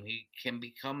game. He can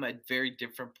become a very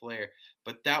different player,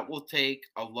 but that will take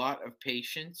a lot of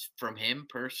patience from him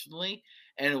personally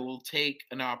and it will take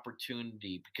an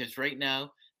opportunity, because right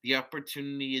now the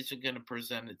opportunity isn't going to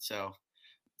present itself.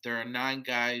 There are 9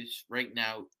 guys right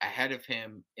now ahead of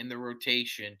him in the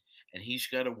rotation, and he's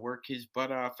got to work his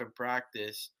butt off in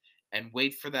practice and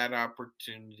wait for that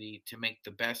opportunity to make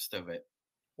the best of it.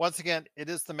 Once again, it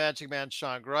is the Magic Man,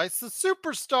 Sean Grice, the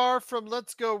superstar from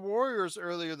Let's Go Warriors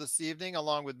earlier this evening,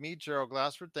 along with me, Gerald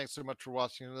Glassford. Thanks so much for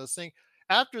watching and listening.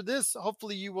 After this,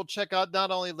 hopefully you will check out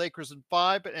not only Lakers in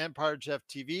 5, but Empire Jeff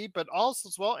TV, but also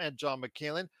as well, and John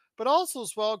McKalen, but also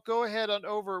as well, go ahead on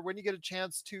over when you get a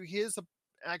chance to his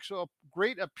actual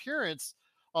great appearance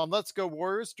on Let's Go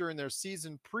Warriors during their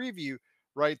season preview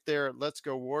right there at Let's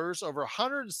Go Warriors. Over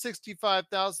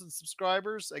 165,000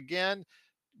 subscribers. Again,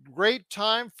 great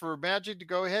time for Magic to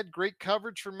go ahead. Great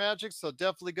coverage for Magic. So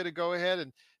definitely going to go ahead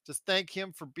and just thank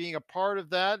him for being a part of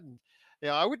that. And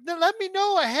I would let me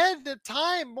know ahead of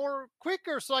time more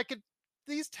quicker so I could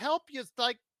at least help you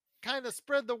like kind of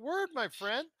spread the word, my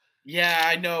friend. Yeah,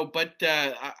 I know, but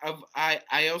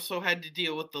I also had to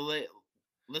deal with the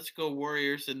Let's Go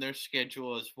Warriors and their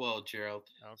schedule as well, Gerald.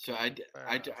 Okay, so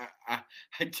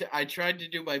I tried to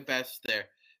do my best there,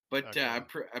 but Okay. I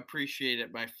appreciate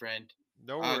it, my friend.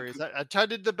 No worries. I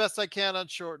tried to do the best I can on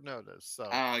short notice.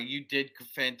 So you did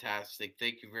fantastic.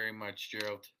 Thank you very much,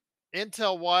 Gerald.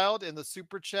 Intel Wild in the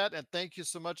super chat, and thank you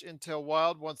so much, Intel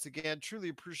Wild. Once again, truly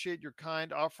appreciate your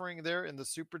kind offering there in the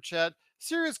super chat.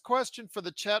 Serious question for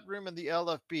the chat room and the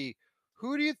LFB.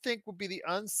 Who do you think will be the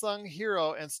unsung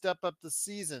hero and step up the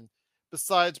season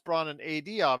besides Braun and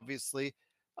AD, obviously?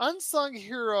 Unsung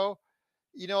hero,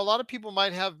 a lot of people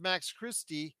might have Max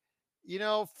Christie.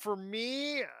 For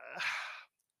me,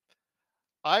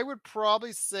 I would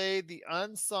probably say the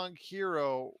unsung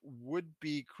hero would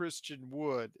be Christian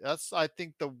Wood. That's, I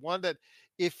think, the one that,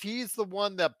 if he's the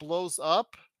one that blows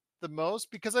up the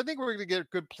most, because I think we're going to get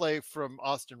good play from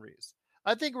Austin Reeves.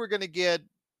 I think we're going to get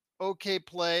okay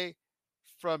play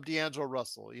from D'Angelo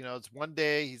Russell. It's one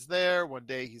day he's there, one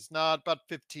day he's not. About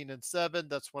 15-7.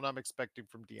 That's what I'm expecting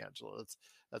from D'Angelo.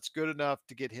 That's good enough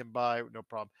to get him by, no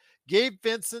problem. Gabe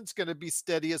Vincent's going to be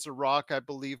steady as a rock, I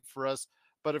believe, for us.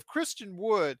 But if Christian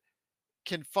Wood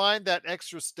can find that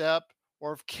extra step,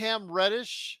 or if Cam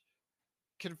Reddish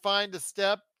can find a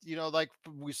step, like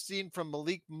we've seen from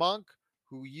Malik Monk,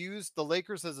 who used the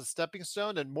Lakers as a stepping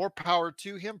stone, and more power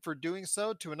to him for doing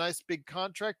so, to a nice big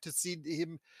contract to see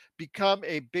him become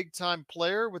a big time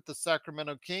player with the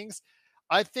Sacramento Kings.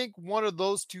 I think one of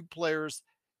those two players,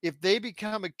 if they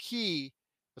become a key,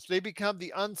 if they become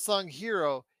the unsung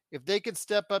hero, if they can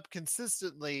step up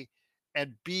consistently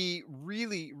and be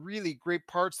really, really great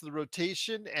parts of the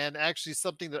rotation and actually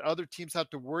something that other teams have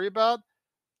to worry about,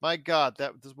 my God,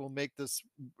 this will make this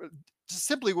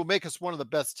simply will make us one of the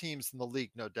best teams in the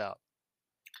league, no doubt.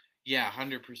 Yeah,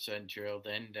 100%, Gerald.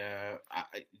 And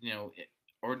in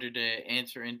order to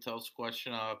answer Intel's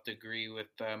question, I'll have to agree with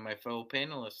my fellow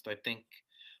panelists. I think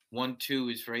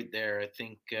 1-2 is right there. I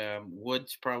think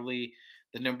Wood's probably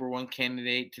the number one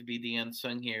candidate to be the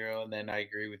unsung hero, and then I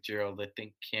agree with Gerald. I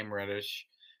think Cam Reddish,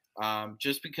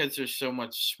 just because there's so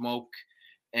much smoke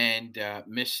and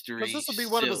mystery. Because this will be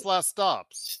one of his last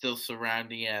stops. Still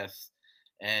surrounding us,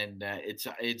 and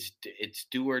it's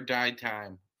do or die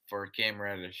time for Cam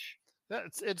Reddish.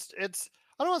 It's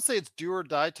I don't want to say it's do or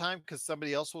die time, because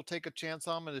somebody else will take a chance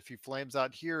on him if he flames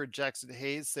out here. Jackson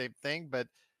Hayes, same thing, but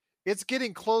it's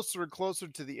getting closer and closer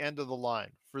to the end of the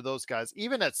line for those guys,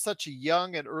 even at such a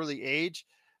young and early age,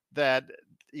 that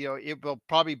it will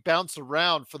probably bounce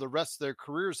around for the rest of their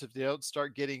careers if they don't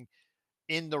start getting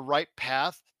in the right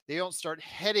path. They don't start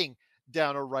heading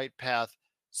down a right path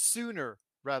sooner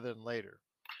rather than later.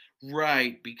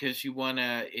 Right, because you want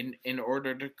to, in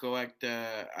order to collect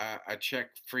a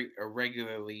check free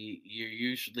regularly, you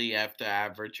usually have to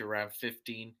average around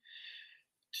 15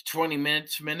 to 20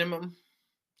 minutes minimum.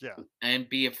 Yeah, and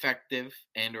be effective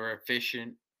and or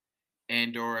efficient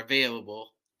and or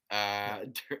available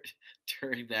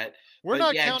during that. We're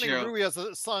not counting Rui as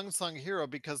a unsung hero,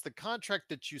 because the contract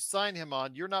that you sign him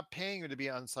on, you're not paying him to be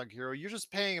an unsung hero. You're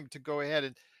just paying him to go ahead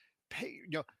and pay,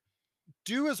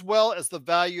 do as well as the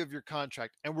value of your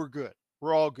contract, and we're good.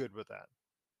 We're all good with that.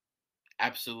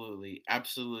 Absolutely,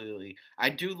 absolutely. I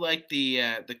do like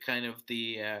the kind of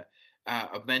the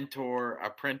a mentor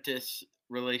apprentice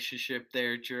relationship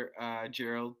there,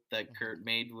 Gerald, that Kurt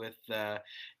made with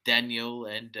Daniel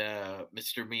and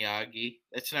Mr. Miyagi.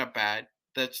 That's not bad.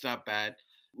 That's not bad.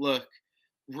 Look,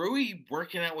 Rui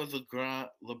working out with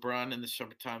LeBron in the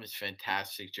summertime is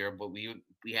fantastic, Gerald. But we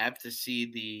have to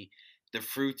see the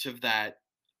fruits of that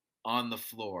on the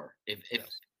floor. If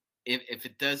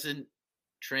it doesn't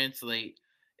translate,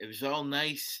 it was all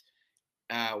nice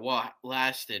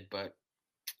lasted, but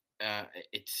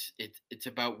it's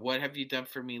about what have you done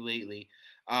for me lately,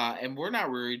 and we're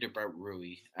not worried about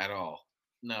Rui at all.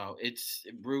 No, it's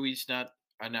Rui's not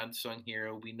an unsung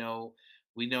hero. We know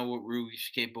what Rui's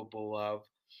capable of.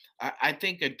 I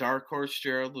think a dark horse,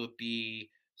 Gerald, would be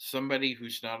somebody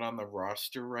who's not on the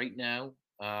roster right now.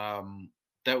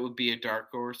 That would be a dark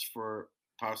horse for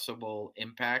possible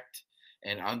impact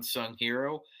and unsung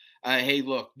hero. Hey,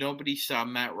 look, nobody saw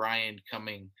Matt Ryan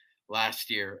coming last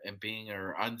year and being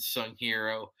our unsung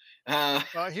hero. Uh,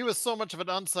 He was so much of an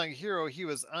unsung hero. He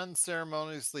was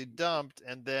unceremoniously dumped,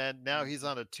 and then now he's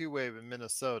on a two-way in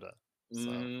Minnesota. So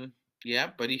mm,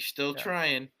 yeah, but he's still yeah,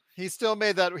 trying. he still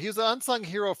made that. He was an unsung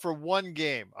hero for one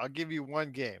game. I'll give you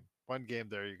one game. One game.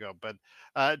 There you go. But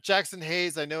Jackson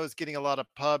Hayes, I know, is getting a lot of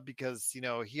pub because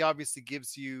he obviously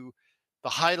gives you the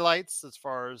highlights as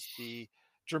far as the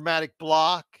dramatic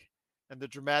block and the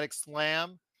dramatic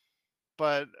slam.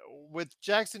 But with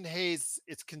Jackson Hayes,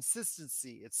 it's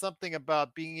consistency. It's something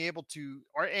about being able to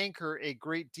or anchor a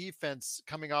great defense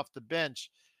coming off the bench.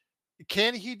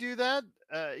 Can he do that?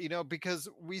 Because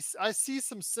I see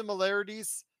some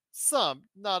similarities, some,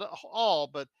 not all,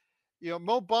 but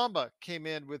Mo Bamba came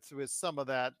in with some of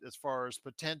that as far as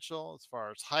potential, as far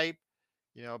as hype.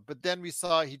 But then we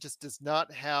saw he just does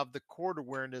not have the court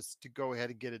awareness to go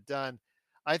ahead and get it done.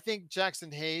 I think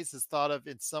Jackson Hayes is thought of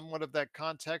in somewhat of that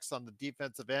context on the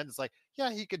defensive end. It's like, yeah,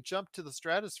 he could jump to the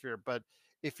stratosphere, but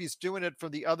if he's doing it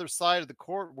from the other side of the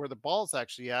court where the ball's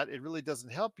actually at, it really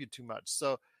doesn't help you too much.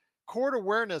 So, court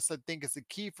awareness, I think, is the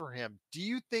key for him. Do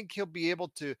you think he'll be able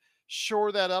to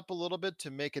shore that up a little bit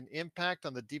to make an impact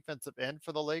on the defensive end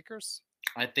for the Lakers?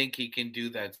 I think he can do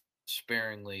that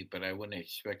sparingly, but I wouldn't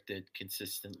expect it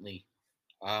consistently.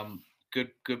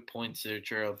 Good points there,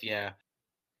 Gerald. Yeah,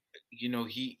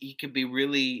 he could be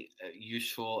really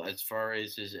useful as far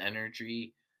as his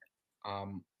energy.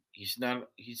 He's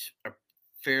a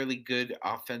fairly good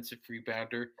offensive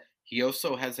rebounder. He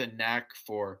also has a knack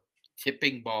for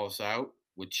tipping balls out,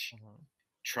 which Mhm.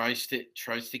 tries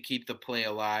to keep the play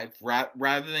alive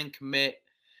rather than commit.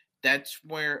 That's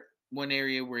where one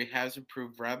area where he has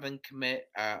improved. Rather than commit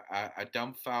a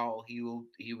dumb foul,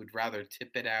 he would rather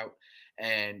tip it out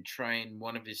and try and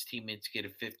one of his teammates get a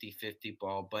 50-50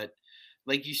 ball. But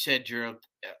like you said, Gerald,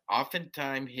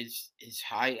 oftentimes his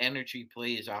high energy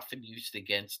play is often used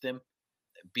against him.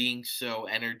 Being so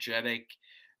energetic,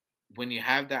 when you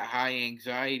have that high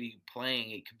anxiety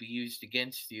playing, it could be used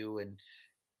against you. And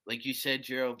like you said,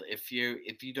 Gerald, if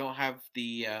you don't have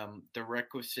the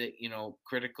requisite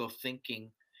critical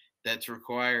thinking that's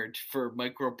required for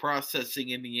microprocessing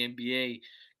in the NBA,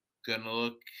 gonna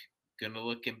look gonna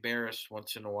look embarrassed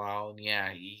once in a while. And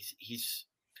yeah, he's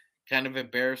kind of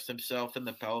embarrassed himself in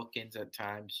the Pelicans at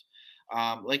times.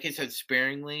 Like I said,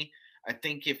 sparingly. I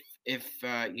think if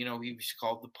he was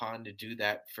called upon to do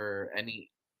that for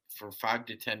 5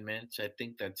 to 10 minutes, I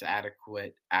think that's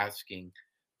adequate asking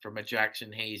from a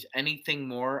Jackson Hayes. Anything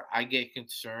more, I get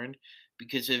concerned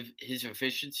because of his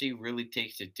efficiency really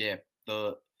takes a dip.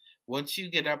 The Once you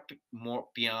get up more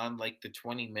beyond like the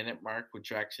 20-minute mark with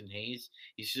Jackson Hayes,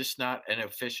 he's just not an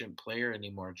efficient player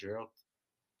anymore, Gerald.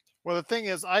 Well, the thing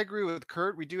is, I agree with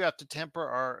Kurt. We do have to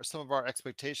temper some of our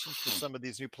expectations for some of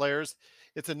these new players.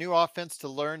 It's a new offense to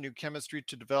learn, new chemistry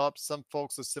to develop. Some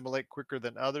folks assimilate quicker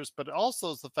than others, but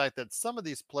also is the fact that some of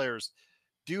these players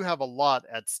do have a lot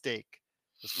at stake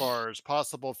as far as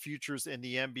possible futures in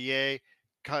the NBA.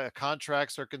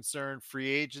 Contracts are concerned, free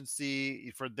agency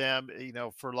for them,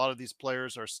 for a lot of these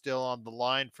players are still on the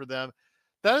line for them.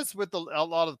 That is with a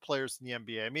lot of the players in the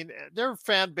NBA. I mean, there are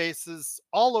fan bases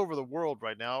all over the world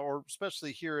right now, or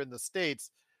especially here in the States,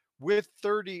 with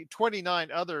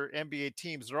 29 other NBA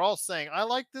teams. They're all saying, I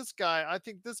like this guy. I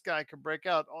think this guy can break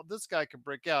out. Oh, this guy can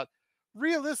break out.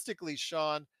 Realistically,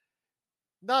 Sean,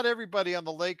 not everybody on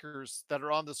the Lakers that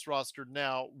are on this roster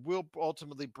now will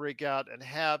ultimately break out and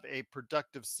have a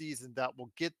productive season that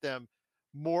will get them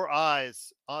more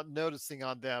eyes on noticing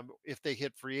on them if they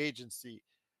hit free agency.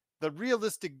 The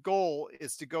realistic goal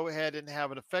is to go ahead and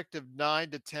have an effective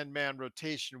 9 to 10 man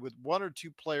rotation with one or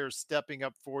two players stepping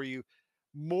up for you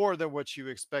more than what you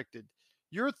expected.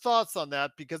 Your thoughts on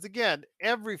that? Because again,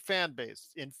 every fan base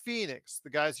in Phoenix,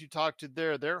 the guys you talked to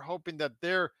there, they're hoping that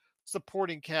their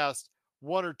supporting cast,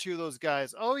 one or two of those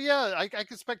guys, oh yeah, I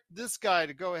expect this guy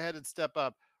to go ahead and step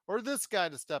up or this guy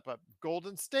to step up.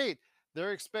 Golden State,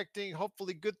 they're expecting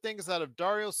hopefully good things out of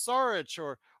Dario Saric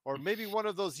or maybe one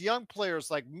of those young players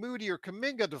like Moody or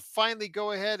Kaminga to finally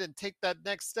go ahead and take that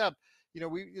next step.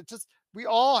 We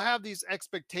all have these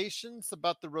expectations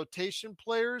about the rotation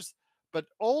players, but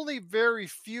only very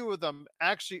few of them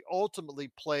actually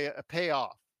ultimately pay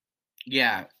off.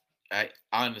 Yeah, I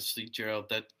honestly,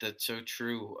 Gerald, that's so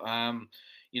true.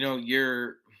 You know,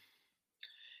 you're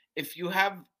if you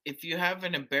have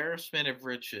an embarrassment of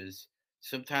riches,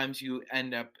 sometimes you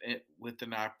end up with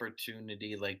an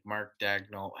opportunity like Mark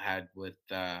Dagnall had with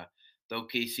the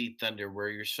OKC Thunder, where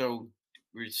you're so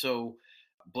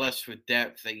blessed with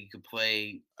depth that you could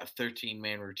play a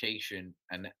 13-man rotation,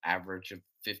 an average of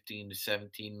 15 to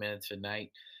 17 minutes a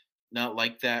night. Not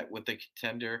like that with the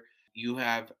contender. You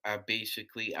have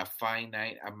basically a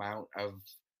finite amount of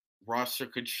roster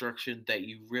construction that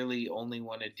you really only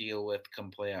want to deal with come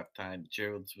playoff time.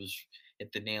 Gerald's was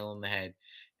hit the nail on the head.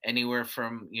 Anywhere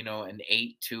from an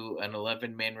 8 to an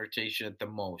 11 man rotation at the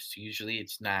most. Usually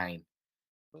it's 9.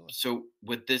 Really. So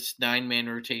with this 9-man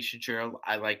rotation, Gerald,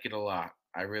 I like it a lot.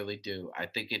 I really do. I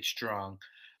think it's strong.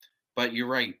 But you're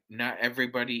right. Not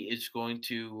everybody is going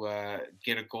to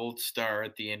get a gold star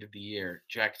at the end of the year.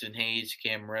 Jackson Hayes,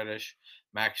 Cam Reddish,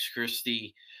 Max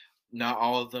Christie, not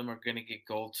all of them are going to get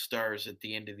gold stars at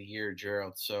the end of the year,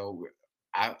 Gerald. So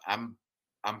I'm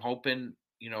hoping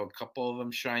a couple of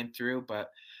them shine through. But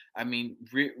I mean,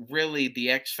 really, the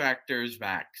X factor is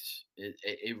Max.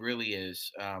 It really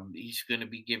is. He's going to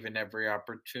be given every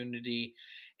opportunity,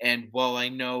 and while I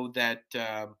know that.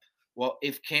 Well,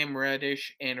 if Cam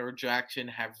Reddish and or Jackson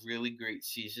have really great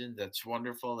seasons, that's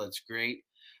wonderful. That's great.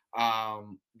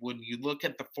 When you look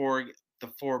at the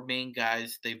four main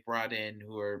guys they brought in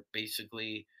who are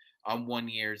basically on 1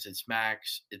 years, it's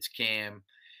Max, it's Cam,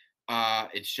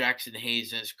 it's Jackson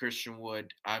Hayes, and it's Christian Wood.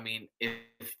 I mean,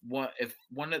 if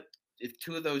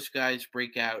two of those guys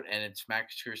break out and it's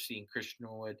Max Christie and Christian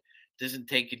Wood, it doesn't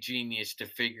take a genius to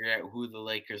figure out who the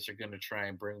Lakers are going to try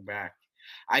and bring back.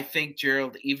 I think,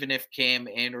 Gerald, even if Cam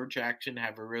and or Jackson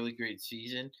have a really great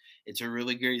season, it's a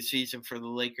really great season for the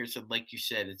Lakers. And like you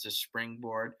said, it's a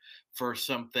springboard for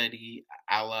somebody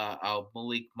a la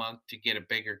Malik Monk to get a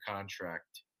bigger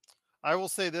contract. I will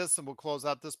say this, and we'll close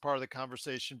out this part of the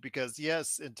conversation because,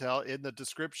 yes, Intel, in the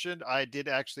description, I did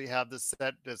actually have this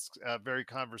very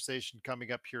conversation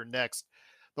coming up here next.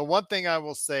 The one thing I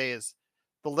will say is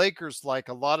the Lakers, like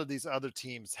a lot of these other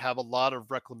teams, have a lot of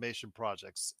reclamation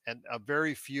projects, and a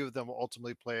very few of them will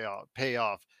ultimately pay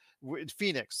off. With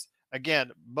Phoenix, again,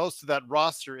 most of that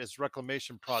roster is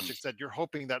reclamation projects that you're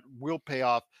hoping that will pay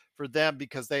off for them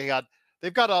because they've got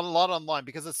a lot online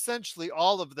because essentially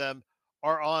all of them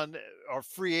are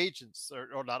free agents,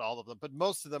 or not all of them, but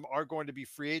most of them are going to be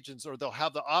free agents, or they'll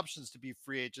have the options to be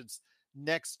free agents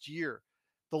next year.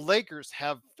 The Lakers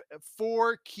have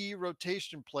four key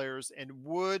rotation players in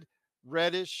Wood,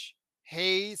 Reddish,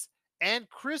 Hayes, and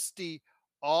Christie,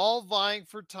 all vying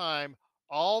for time,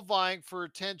 all vying for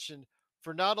attention,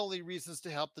 for not only reasons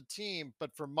to help the team,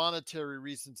 but for monetary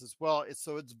reasons as well.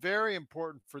 So it's very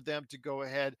important for them to go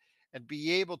ahead and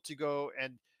be able to go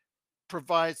and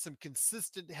provide some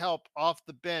consistent help off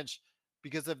the bench,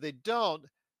 because if they don't,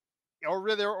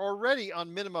 or they're already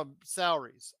on minimum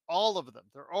salaries, all of them,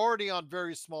 they're already on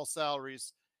very small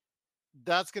salaries.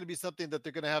 That's going to be something that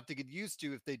they're going to have to get used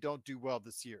to if they don't do well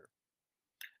this year.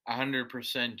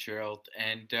 100%, Gerald.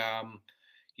 And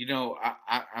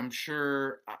I'm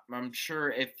sure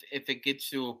if it gets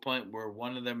to a point where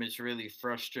one of them is really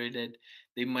frustrated,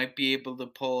 they might be able to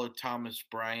pull a Thomas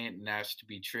Bryant and ask to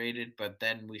be traded. But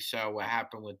then we saw what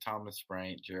happened with Thomas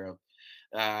Bryant, Gerald.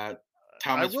 Uh, I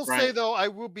Thomas will say Bryant. though, I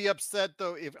will be upset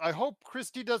though if I hope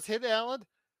Christie does hit Allen.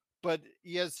 But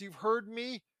yes, you've heard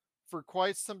me for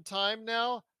quite some time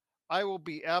now. I will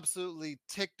be absolutely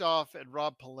ticked off at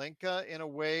Rob Pelinka in a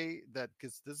way that,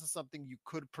 because this is something you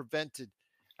could have prevented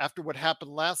after what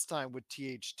happened last time with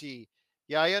THT.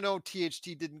 Yeah, I know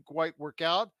THT didn't quite work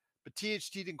out, but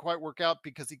THT didn't quite work out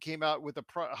because he came out with a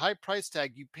high price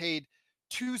tag you paid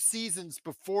 2 seasons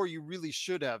before you really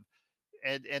should have.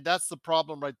 And that's the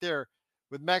problem right there.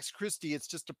 With Max Christie, it's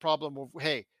just a problem of,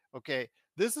 hey, okay,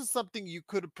 this is something you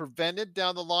could have prevented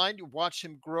down the line. You watch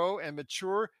him grow and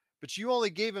mature, but you only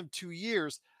gave him 2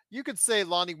 years. You could say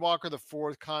Lonnie Walker, the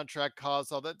fourth contract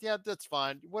caused all that. Yeah, that's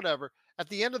fine. Whatever. At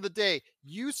the end of the day,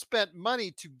 you spent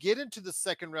money to get into the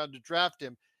second round to draft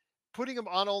him. Putting him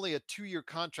on only a 2-year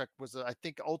contract was, I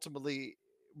think, ultimately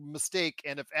mistake.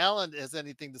 And if Allen has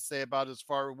anything to say about as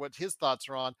far as what his thoughts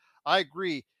are on, I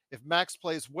agree. If Max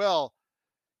plays well,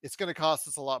 it's going to cost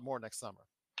us a lot more next summer.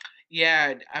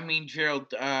 Yeah, I mean,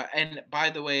 Gerald. And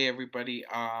by the way, everybody,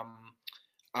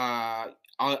 I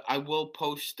will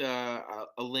post a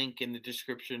link in the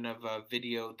description of a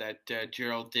video that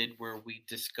Gerald did where we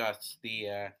discuss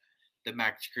the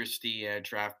Max Christie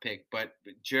draft pick. But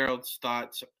Gerald's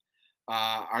thoughts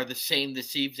are the same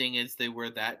this evening as they were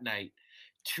that night.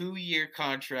 2-year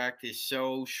contract is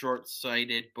so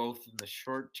short-sighted, both in the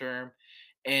short term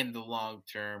and the long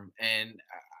term. And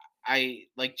I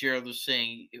like Gerald was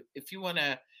saying, if you want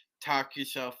to talk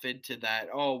yourself into that,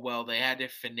 oh well, they had to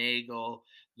finagle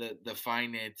the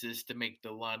finances to make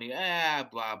the money.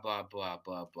 Blah blah blah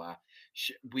blah blah.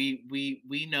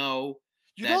 We know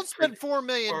You don't that spend $4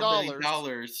 million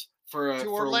to for one.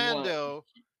 Orlando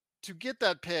to get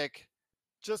that pick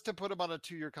just to put him on a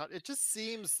 2-year contract. It just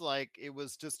seems like it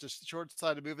was just a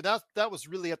short-sighted move. And that was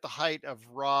really at the height of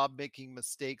Rob making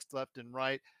mistakes left and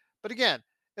right. But again,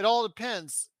 it all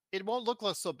depends. It won't look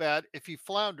like so bad if he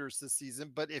flounders this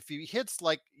season, but if he hits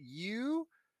like you,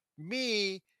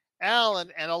 me, Alan,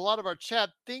 and a lot of our chat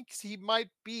thinks he might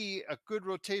be a good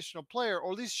rotational player,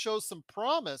 or at least shows some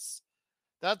promise,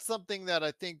 that's something that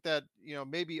I think that,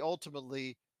 maybe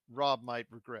ultimately Rob might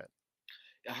regret.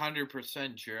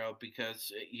 100%, Gerald,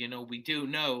 because we do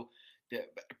know that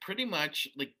pretty much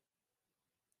like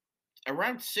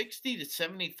around 60 to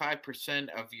 75%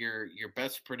 of your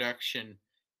best production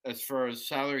as far as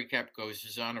salary cap goes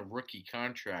is on a rookie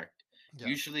contract. Yeah.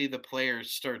 Usually the player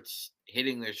starts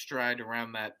hitting their stride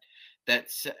around that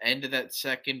end of that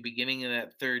second, beginning of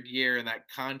that third year, and that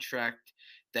contract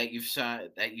that you've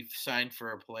signed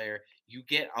for a player, you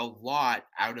get a lot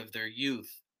out of their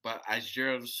youth. But as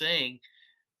Gerald was saying,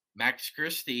 Max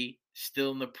Christie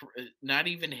still in not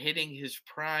even hitting his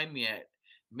prime yet.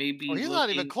 Maybe He's not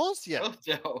even close yet.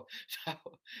 Oh, no.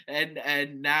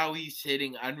 And now he's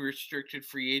hitting unrestricted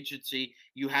free agency.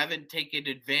 You haven't taken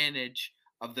advantage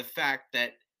of the fact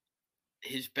that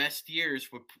his best years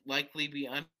would likely be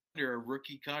under a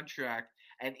rookie contract,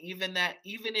 and even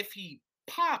if he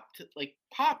popped,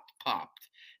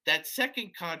 that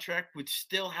second contract would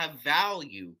still have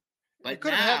value. But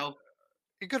now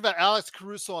you could have had Alex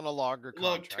Caruso on a longer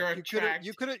long contract.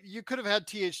 You could have had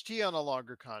THT on a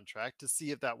longer contract to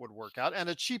see if that would work out, and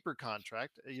a cheaper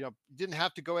contract. You didn't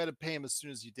have to go ahead and pay him as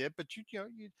soon as you did, but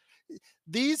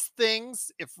these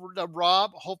things, if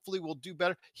Rob hopefully will do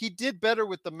better. He did better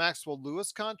with the Maxwell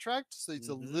Lewis contract, so he's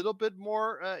a little bit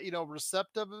more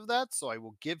receptive of that. So I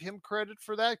will give him credit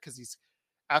for that, because he's,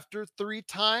 after 3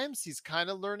 times, he's kind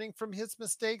of learning from his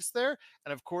mistakes there.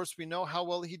 And of course, we know how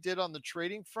well he did on the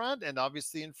trading front and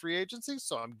obviously in free agency.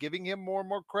 So I'm giving him more and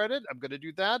more credit. I'm going to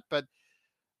do that. But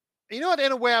you know what?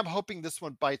 In a way, I'm hoping this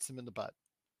one bites him in the butt,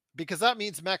 because that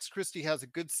means Max Christie has a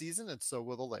good season, and so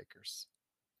will the Lakers.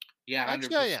 Yeah, 100%.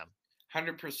 Actually, I am.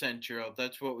 100%, Gerald.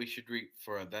 That's what we should reap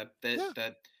for. That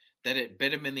it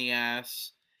bit him in the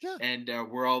ass. Yeah. And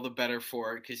we're all the better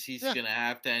for it, because he's going to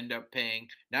have to end up paying,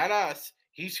 not us.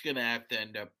 He's going to have to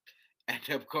end up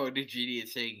going to Genie and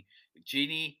saying,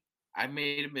 Genie, I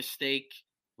made a mistake.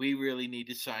 We really need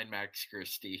to sign Max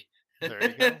Christie. There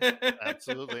you go.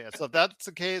 Absolutely. So if that's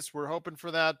the case, we're hoping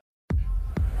for that.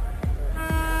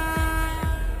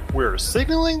 We're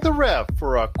signaling the ref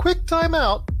for a quick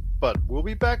timeout, but we'll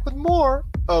be back with more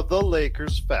of the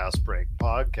Lakers Fast Break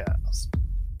podcast.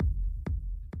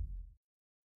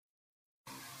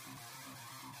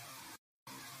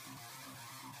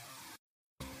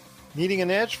 Needing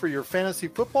an edge for your fantasy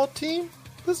football team?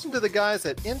 Listen to the guys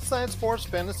at Inside Sports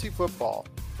Fantasy Football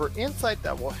for insight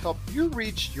that will help you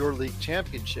reach your league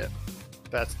championship.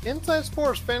 That's Inside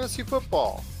Sports Fantasy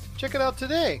Football. Check it out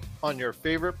today on your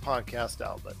favorite podcast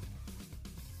outlet.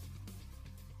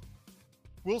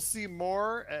 We'll see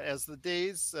more as the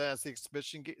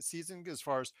exhibition season, as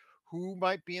far as who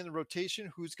might be in the rotation,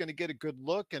 who's going to get a good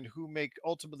look, and who may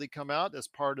ultimately come out as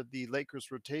part of the Lakers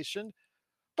rotation.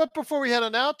 But before we head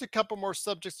on out, a couple more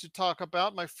subjects to talk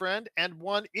about, my friend. And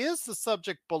one is the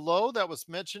subject below that was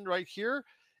mentioned right here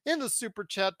in the super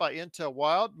chat by Intel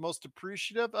Wild. Most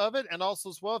appreciative of it. And also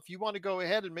as well, if you want to go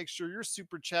ahead and make sure your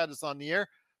super chat is on the air,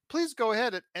 please go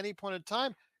ahead at any point in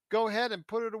time. Go ahead and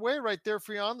put it away right there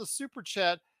for you on the super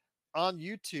chat on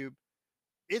YouTube.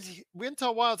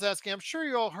 Intel Wild's asking, I'm sure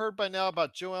you all heard by now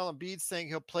about Joel Embiid saying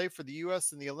he'll play for the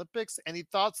U.S. in the Olympics. Any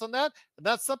thoughts on that? And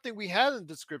that's something we had in the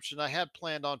description I had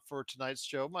planned on for tonight's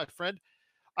show, my friend.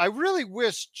 I really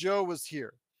wish Joe was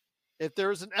here. If there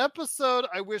was an episode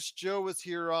I wish Joe was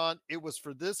here on, it was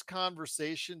for this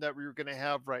conversation that we were going to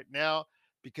have right now,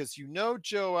 because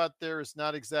Joe out there is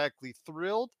not exactly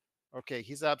thrilled. Okay,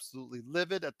 he's absolutely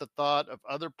livid at the thought of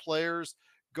other players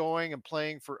going and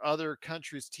playing for other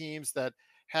countries' teams that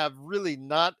have really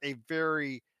not a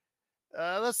very,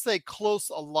 let's say, close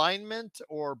alignment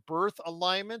or birth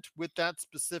alignment with that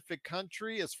specific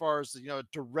country, as far as,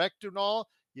 direct and all,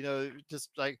 just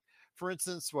like, for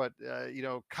instance,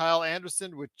 Kyle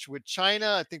Anderson with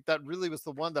China. I think that really was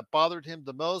the one that bothered him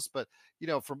the most. But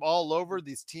from all over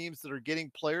these teams that are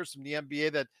getting players from the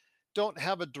NBA that don't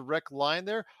have a direct line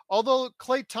there. Although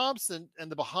Klay Thompson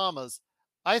and the Bahamas,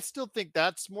 I still think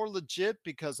that's more legit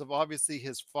because of obviously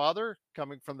his father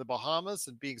coming from the Bahamas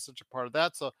and being such a part of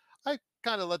that. So I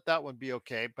kind of let that one be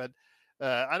okay. But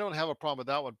I don't have a problem with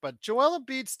that one. But Joel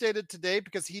Embiid stated today,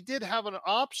 because he did have an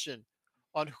option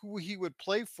on who he would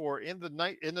play for in the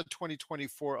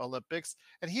 2024 Olympics,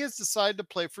 and he has decided to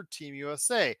play for Team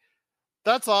USA.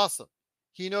 That's awesome.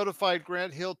 He notified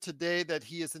Grant Hill today that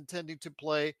he is intending to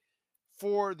play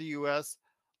for the U.S.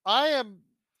 I am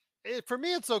for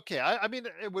me, it's okay. I mean,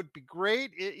 it would be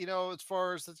great, as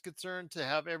far as it's concerned, to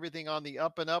have everything on the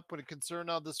up and up when it concerned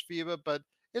on this FIBA, but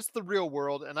it's the real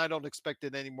world, and I don't expect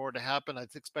it anymore to happen. I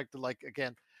expected, like,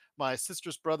 again, my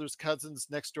sister's brother's cousin's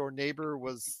next door neighbor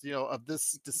was, of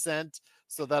this descent.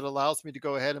 So that allows me to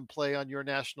go ahead and play on your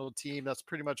national team. That's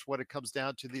pretty much what it comes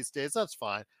down to these days. That's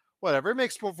fine. Whatever. It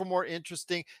makes for more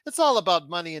interesting. It's all about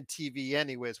money and TV,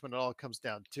 anyways, when it all comes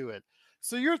down to it.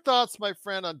 So, your thoughts, my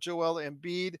friend, on Joel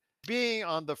Embiid being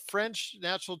on the French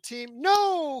national team?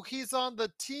 No, he's on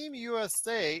the Team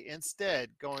USA instead,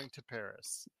 going to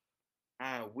Paris.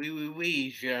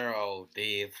 Oui, Gerald.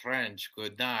 The French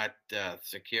could not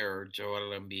secure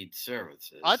Joel Embiid's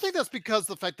services. I think that's because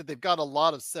the fact that they've got a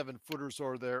lot of 7-footers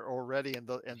over there already, and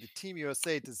the Team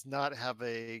USA does not have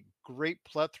a great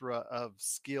plethora of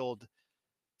skilled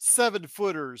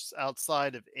 7-footers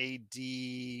outside of AD,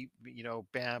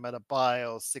 Bam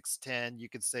Adebayo, 6'10". You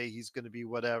could say he's going to be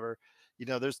whatever.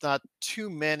 There's not too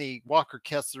many. Walker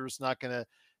Kessler's not going to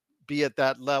be at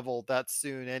that level that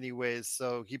soon anyways,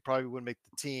 so he probably wouldn't make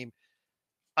the team.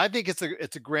 I think it's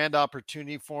a grand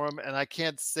opportunity for him, and I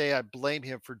can't say I blame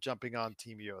him for jumping on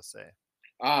Team USA.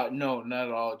 No, not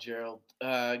at all, Gerald.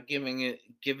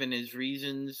 Given his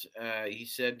reasons, he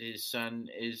said his son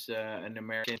is an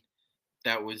American.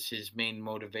 That was his main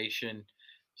motivation.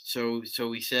 So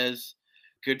he says,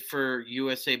 good for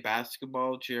USA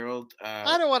basketball, Gerald.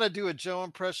 I don't want to do a Joe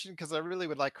impression because I really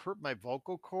would hurt my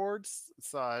vocal cords,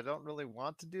 so I don't really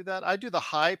want to do that. I do the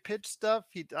high pitch stuff.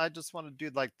 I just want to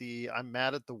do like the "I'm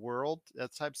mad at the world"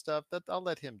 that type stuff. That I'll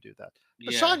let him do that.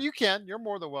 But Yeah. Sean, you can. You're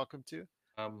more than welcome to.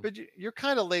 But you're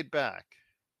kind of laid back.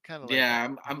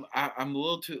 Yeah, I'm a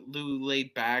little too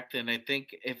laid back, and I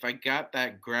think if I got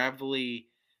that gravelly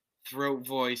throat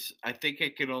voice, I think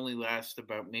it could only last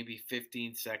about maybe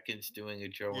 15 seconds doing a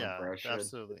Joe impression.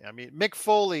 Absolutely. I mean, Mick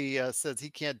Foley says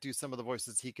he can't do some of the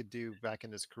voices he could do back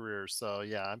in his career. So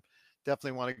yeah, I'm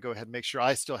definitely want to go ahead and make sure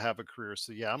I still have a career.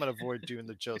 So yeah, I'm going to avoid doing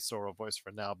the Joe Soro voice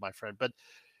for now, my friend. But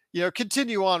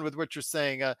continue on with what you're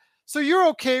saying. So you're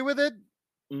okay with it?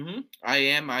 Mm-hmm. I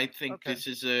am. I think this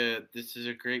is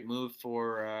a great move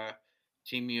for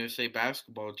Team USA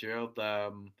basketball, Gerald.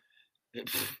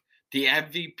 The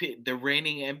MVP, the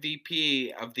reigning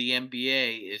MVP of the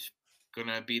NBA, is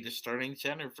gonna be the starting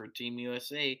center for Team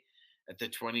USA at the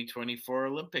 2024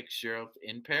 Olympics, Gerald,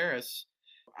 in Paris.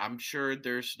 I'm sure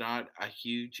there's not a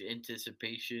huge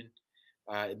anticipation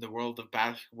in the world of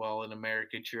basketball in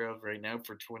America, Gerald, right now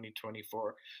for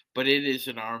 2024, but it is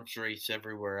an arms race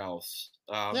everywhere else.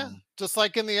 Yeah, just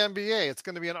like in the NBA, it's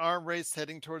going to be an arm race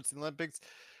heading towards the Olympics.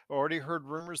 Already heard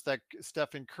rumors that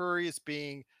Stephen Curry is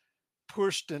being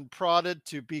pushed and prodded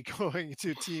to be going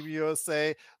to Team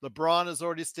USA. LeBron has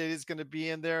already stated he's going to be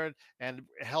in there, and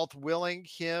health willing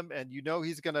him, and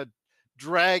he's going to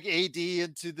drag AD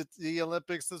into the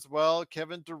Olympics as well.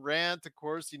 Kevin Durant, of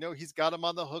course, he's got him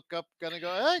on the hookup. Going to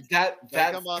go, hey,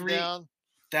 come on down.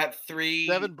 That three,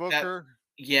 Devin Booker.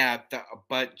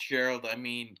 But Gerald, I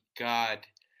mean, God,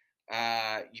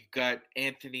 you've got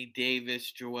Anthony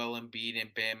Davis, Joel Embiid,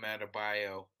 and Bam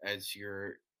Adebayo as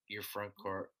your front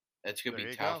court. That's gonna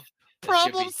be tough.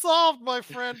 Problem solved, my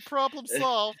friend. Problem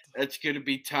solved. That's gonna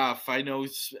be tough. I know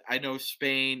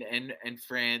Spain and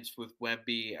France with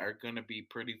Wemby are gonna be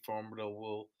pretty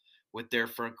formidable with their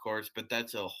front courts, but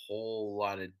that's a whole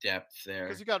lot of depth there.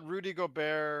 Because you got Rudy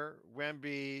Gobert,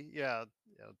 Wemby,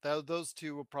 those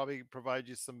two will probably provide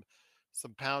you some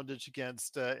poundage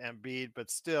against Embiid, but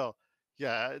still.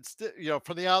 Yeah, it's still,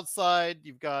 from the outside,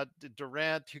 you've got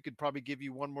Durant, who could probably give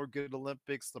you one more good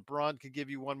Olympics. LeBron could give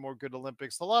you one more good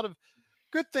Olympics. A lot of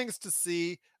good things to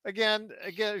see. Again,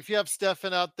 if you have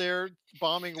Stephen out there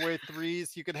bombing away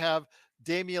threes, you could have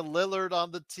Damian Lillard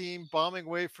on the team bombing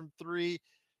away from three.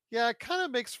 Yeah, it kind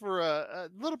of makes for a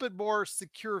little bit more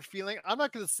secure feeling. I'm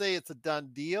not going to say it's a done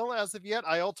deal as of yet.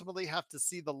 I ultimately have to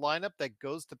see the lineup that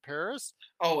goes to Paris,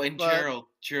 Oh, and but I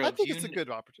Gerald, think it's a good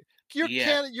opportunity. Your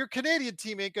yeah, your Canadian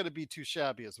team ain't going to be too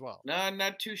shabby as well. no,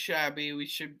 not too shabby. We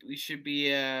should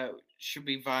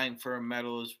be vying for a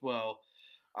medal as well.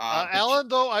 But Alan,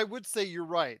 though, I would say you're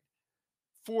right.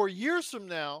 4 years from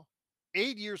now,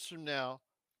 8 years from now,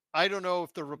 I don't know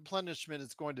if the replenishment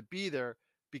is going to be there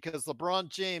because LeBron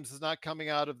James is not coming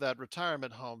out of that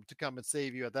retirement home to come and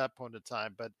save you at that point in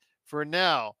time. But for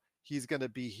now, he's going to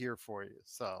be here for you.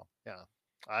 So, yeah,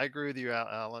 I agree with you,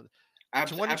 Alan.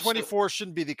 absolutely, 2024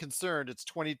 shouldn't be the concern. It's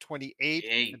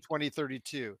 2028 and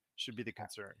 2032 should be the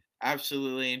concern.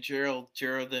 absolutely. And Gerald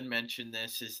then mentioned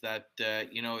this is that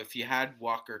if you had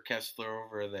Walker Kessler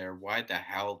over there, why the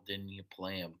hell didn't you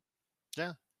play him?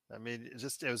 Yeah. I mean,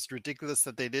 it was ridiculous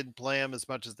that they didn't play him as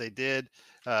much as they did.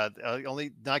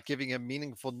 Only not giving him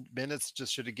meaningful minutes,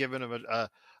 just should have given him a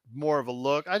more of a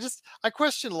look. I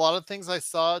question a lot of things I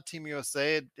saw at Team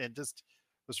USA, and just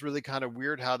was really kind of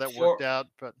weird how that For worked out.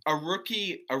 But a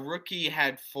rookie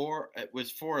had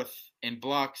was fourth in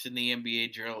blocks in the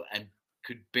NBA drill and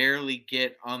could barely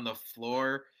get on the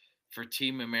floor for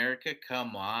Team America.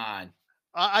 Come on.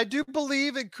 I do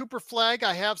believe in Cooper Flag.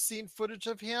 I have seen footage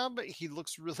of him. He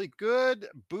looks really good.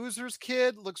 Boozer's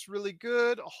kid looks really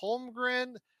good.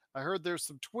 Holmgren. I heard there's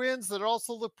some twins that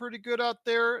also look pretty good out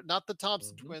there. Not the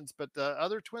Thompson Mhm. twins, but the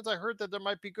other twins. I heard that there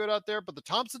might be good out there, but the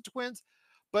Thompson twins.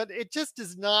 But it just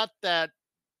is not that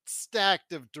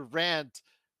stacked of Durant,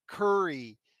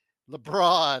 Curry,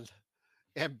 LeBron,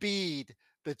 Embiid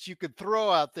that you could throw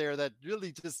out there that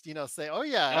really just, say, oh,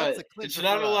 yeah, that's a It's clincher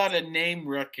not for a lot us. of name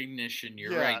recognition.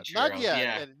 You're Yeah, right, not Gerald. yet,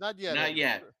 Yeah, and not yet not anyways,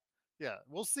 yet. but yeah,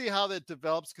 we'll see how that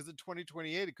develops because in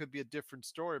 2028 it could be a different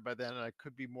story by then, and I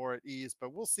could be more at ease,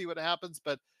 but we'll see what happens.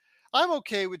 But I'm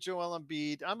okay with Joel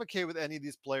Embiid. I'm okay with any of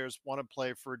these players want to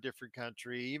play for a different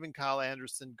country. Even Kyle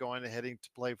Anderson going and heading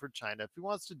to play for China. If he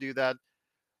wants to do that,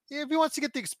 yeah, if he wants to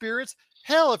get the experience,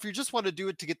 hell, if you just want to do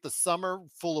it to get the summer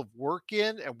full of work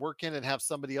in and have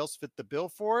somebody else fit the bill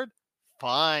for it,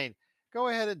 fine. Go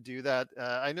ahead and do that.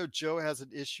 I know Joe has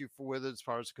an issue with it as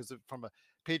far as because from a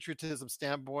patriotism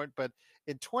standpoint, but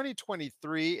in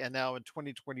 2023 and now in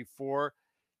 2024,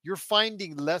 you're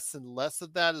finding less and less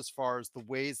of that as far as the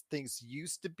ways things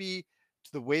used to be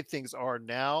to the way things are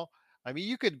now. I mean,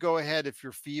 you could go ahead if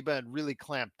you're FIBA and really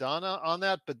clamp down on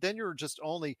that, but then you're just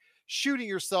only shooting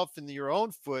yourself in your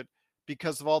own foot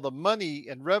because of all the money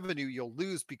and revenue you'll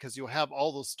lose because you'll have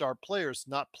all those star players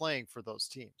not playing for those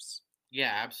teams.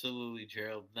 Yeah, absolutely,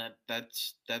 Gerald.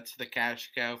 That's the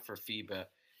cash cow for FIBA.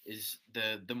 Is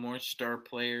the more star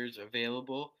players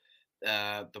available,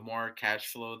 the more cash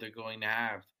flow they're going to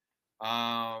have.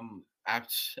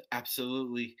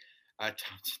 Absolutely.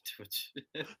 Thompson Twitch.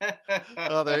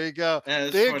 Oh, there you go.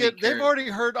 That's funny, They've Kurt. already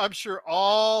heard, I'm sure,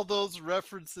 all those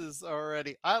references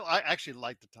already. I actually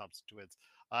like the Thompson twins.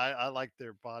 I like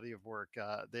their body of work.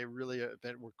 They really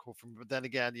were cool from. But then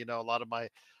again, a lot of my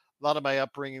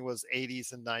upbringing was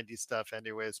 80s and 90s stuff,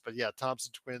 anyways. But yeah,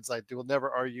 Thompson twins. I will never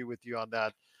argue with you on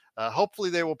that. Hopefully,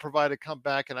 they will provide a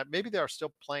comeback, and maybe they are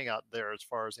still playing out there as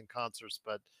far as in concerts.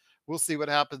 But we'll see what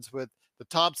happens with the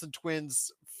Thompson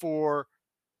twins for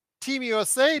Team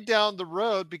USA down the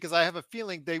road because I have a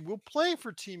feeling they will play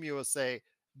for Team USA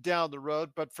down the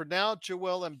road. But for now,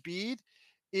 Joel Embiid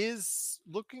is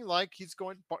looking like he's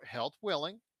going health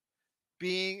willing,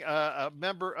 being a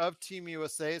member of Team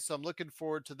USA. So I'm looking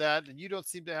forward to that. And you don't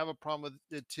seem to have a problem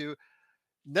with it too.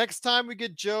 Next time we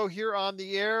get Joe here on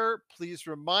the air, please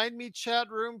remind me, chat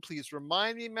room. Please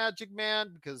remind me, Magic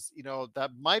Man, because that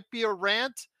might be a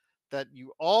rant that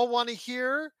you all want to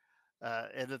hear.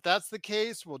 And if that's the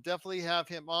case, we'll definitely have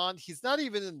him on. He's not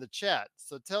even in the chat,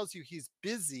 so it tells you he's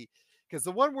busy. Because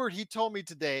the one word he told me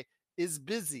today is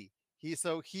busy. He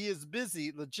is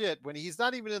busy, legit. When he's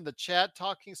not even in the chat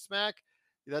talking smack,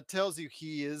 that tells you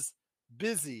he is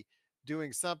busy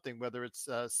doing something, whether it's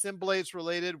Simblades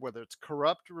related, whether it's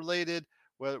corrupt related,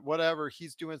 whatever.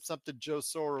 He's doing something Joe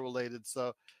Soro related.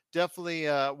 So definitely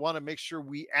want to make sure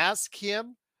we ask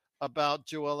him about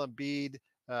Joel Embiid,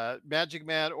 Magic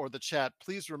Man, or the chat.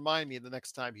 Please remind me the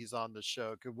next time he's on the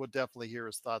show because we'll definitely hear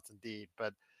his thoughts indeed.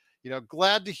 But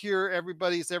glad to hear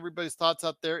everybody's thoughts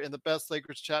out there in the best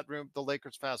Lakers chat room, the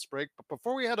Lakers Fast Break. But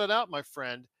before we head it out, my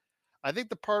friend, I think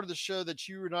the part of the show that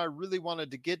you and I really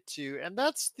wanted to get to, and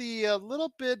that's the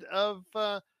little bit of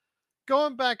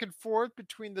going back and forth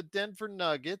between the Denver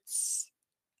Nuggets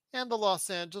and the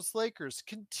Los Angeles Lakers,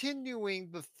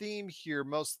 continuing the theme here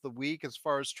most of the week as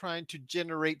far as trying to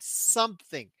generate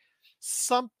something,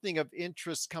 something of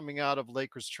interest coming out of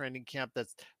Lakers training camp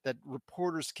that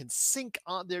reporters can sink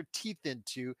on their teeth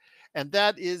into, and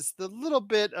that is the little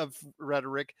bit of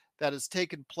rhetoric that has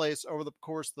taken place over the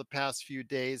course of the past few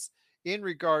days in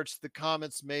regards to the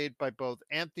comments made by both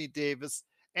Anthony Davis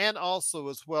and also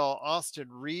as well Austin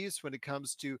Reeves when it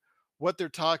comes to what they're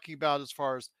talking about as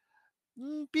far as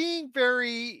being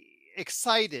very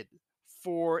excited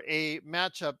for a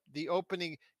matchup, the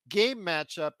opening game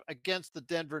matchup against the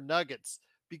Denver Nuggets,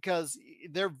 because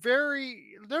they're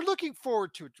looking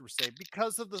forward to it, to say,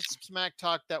 because of the smack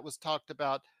talk that was talked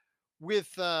about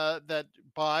with that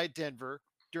by Denver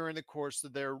during the course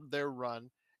of their run,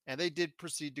 and they did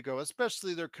proceed to go,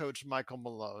 especially their coach Michael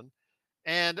Malone.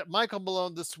 And Michael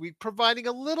Malone this week providing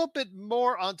a little bit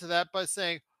more onto that by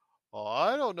saying, "Oh,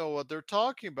 I don't know what they're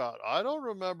talking about. I don't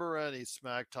remember any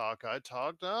smack talk I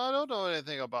talked. I don't know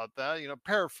anything about that."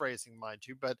 Paraphrasing, mind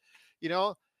you, but you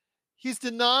know, he's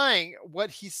denying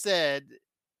what he said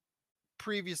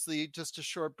previously just a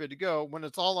short bit ago. When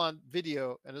it's all on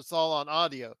video and it's all on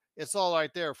audio, it's all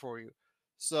right there for you.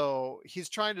 So he's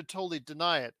trying to totally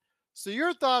deny it. So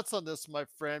your thoughts on this, my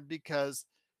friend, because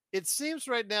it seems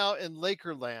right now in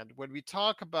Lakerland, when we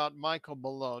talk about Michael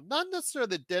Malone, not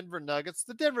necessarily the Denver Nuggets,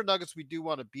 we do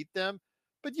want to beat them,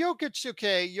 but Jokic,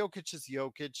 okay, Jokic is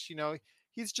Jokic,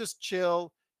 he's just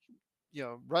chill,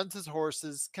 runs his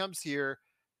horses, comes here,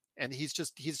 and he's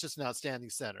just an outstanding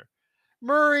center.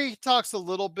 Murray talks a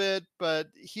little bit, but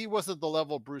he wasn't the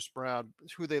level of Bruce Brown,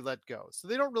 who they let go. So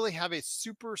they don't really have a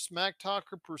super smack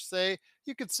talker per se.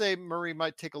 You could say Murray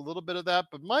might take a little bit of that,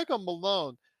 but Michael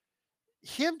Malone,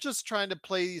 him just trying to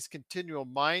play these continual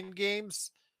mind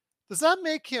games, does that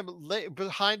make him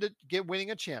behind it, get winning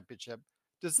a championship?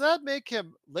 Does that make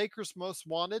him Lakers most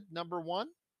wanted, number one?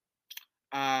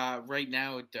 Right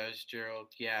now it does,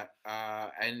 Gerald. Yeah.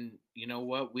 And you know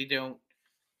what? We don't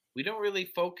really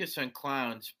focus on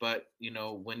clowns, but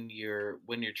when you're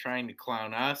trying to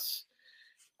clown us,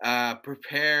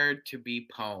 prepared to be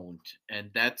pwned,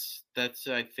 and that's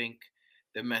I think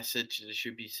the message that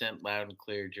should be sent loud and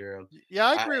clear, Gerald. Yeah,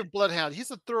 I Uh, agree with Bloodhound.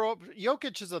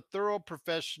 Jokic is a thorough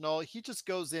professional. He just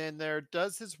goes in there,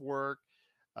 does his work.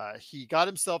 He got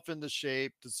himself into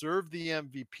shape, deserved the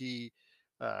MVP,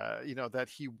 that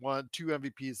he won, two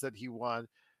MVPs that he won,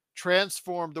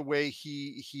 transformed the way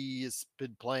he has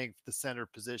been playing the center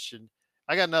position.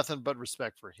 I got nothing but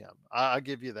respect for him. I'll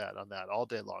give you that on that all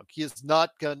day long. He has not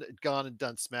gone and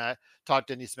done smack,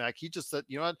 talked any smack. He just said,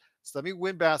 you know what, just let me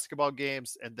win basketball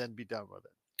games and then be done with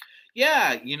it.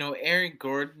 Yeah, Aaron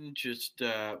Gordon just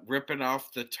ripping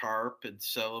off the tarp and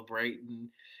celebrating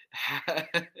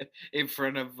in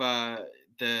front of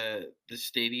the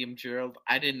stadium, Gerald.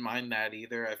 I didn't mind that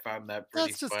either. I found that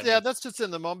pretty funny. That's just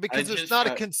in the moment I because there's just not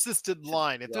a consistent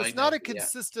line. If there's line not of a yeah,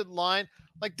 consistent line,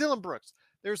 like Dylan Brooks,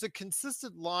 there's a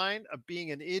consistent line of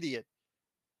being an idiot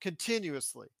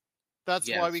continuously. That's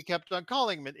why we yes, kept on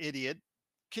calling him an idiot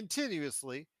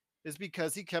continuously, is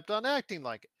because he kept on acting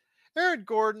like it. Aaron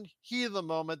Gordon, he of the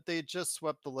moment, they just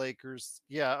swept the Lakers.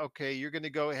 Yeah, okay, you're going to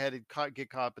go ahead and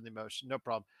get caught up in the emotion. No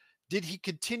problem. Did he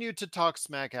continue to talk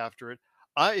smack after it?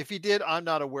 If he did, I'm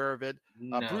not aware of it.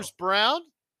 Bruce no, Brown,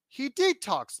 he did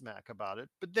talk smack about it,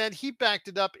 but then he backed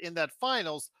it up in that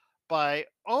finals by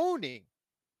owning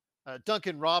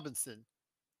Duncan Robinson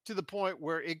to the point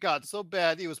where it got so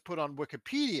bad it was put on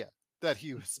Wikipedia that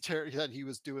he was that he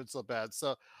was doing so bad.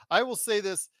 So I will say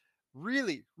this,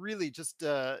 really, really, just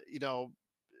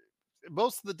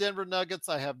most of the Denver Nuggets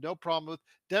I have no problem with.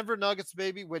 Denver Nuggets,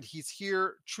 baby, when he's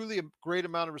here, truly a great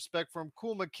amount of respect for him.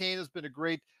 Cool McCain has been a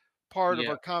great part of yeah,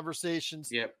 our conversations,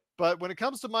 yeah. but when it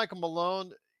comes to Michael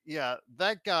Malone, yeah,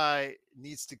 that guy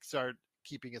needs to start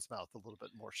keeping his mouth a little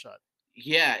bit more shut.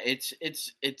 Yeah, it's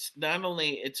not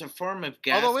only it's a form of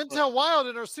Although gaslight. Intel Wild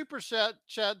in our super chat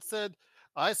said,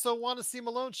 "I so want to see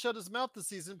Malone shut his mouth this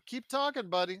season. Keep talking,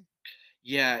 buddy."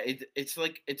 Yeah, it's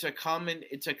like it's a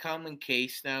common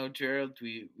case now, Gerald.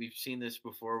 We've seen this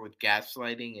before with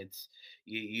gaslighting. It's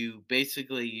you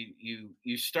basically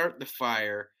you start the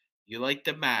fire, you light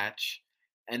the match,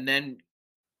 and then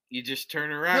you just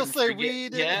turn around He'll and say forget. we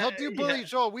didn't. Yeah, He'll do yeah. bully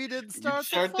Joel. We didn't You start the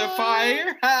start the fire.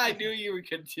 fire. I knew you were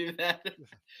gonna do that.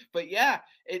 But yeah,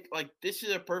 it like this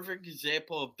is a perfect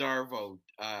example of Darvo.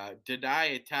 Deny,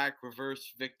 attack,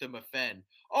 reverse, victim, offend.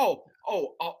 Oh!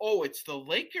 It's the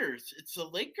Lakers. It's the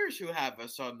Lakers who have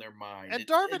us on their mind. And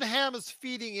It's Darvin it's Ham is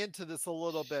feeding into this a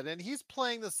little bit, and he's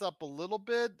playing this up a little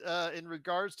bit in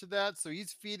regards to that. So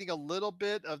he's feeding a little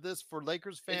bit of this for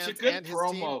Lakers it's a fans good and his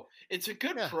team. promo. It's a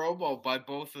good Yeah, promo by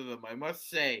both of them, I must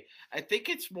say. I think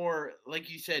it's more like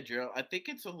you said, Joe. I think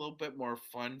it's a little bit more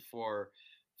fun for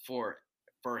for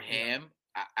yeah. Ham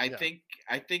I Yeah. think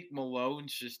I think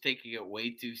Malone's just taking it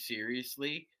way too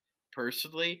seriously,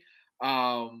 personally.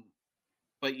 Um,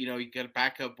 but you got to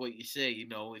back up what you say.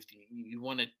 If you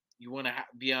want to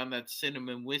be on that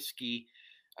cinnamon whiskey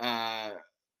uh,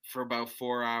 for about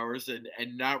 4 hours and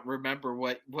not remember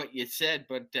what you said,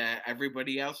 but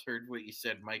everybody else heard what you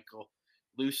said, Michael.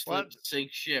 Loose What? lips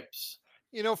sink ships.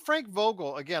 Frank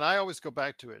Vogel, again, I always go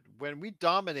back to it. When we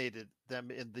dominated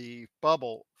them in the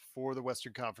bubble for the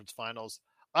Western Conference Finals,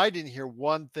 I didn't hear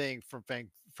one thing from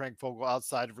Frank Vogel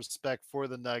outside of respect for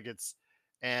the Nuggets.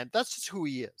 And that's just who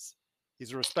he is.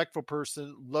 He's a respectful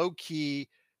person, low key,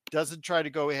 doesn't try to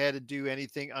go ahead and do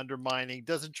anything undermining,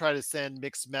 doesn't try to send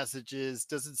mixed messages,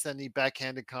 doesn't send any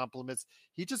backhanded compliments.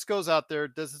 He just goes out there,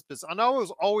 does his business. And I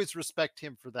always respect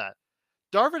him for that.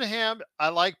 Darvin Ham, I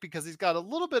like because he's got a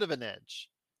little bit of an edge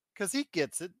because he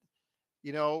gets it.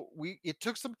 It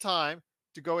took some time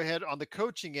to go ahead on the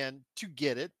coaching end to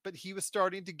get it, but he was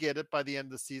starting to get it by the end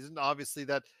of the season. Obviously,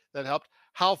 that helped.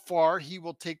 How far he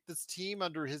will take this team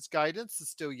under his guidance is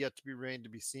still yet to be remain to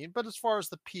be seen. But as far as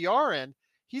the PR end,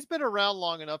 he's been around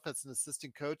long enough as an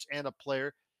assistant coach and a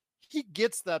player. He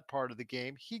gets that part of the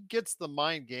game. He gets the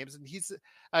mind games, and he's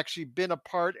actually been a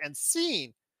part and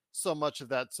seen so much of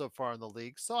that so far in the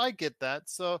league. So I get that.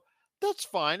 So that's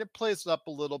fine. It plays it up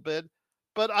a little bit.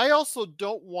 But I also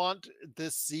don't want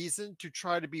this season to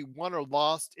try to be won or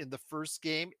lost in the first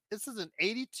game. This is an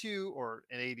 82 or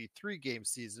an 83 game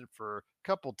season for a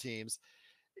couple teams.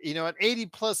 An 80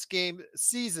 plus game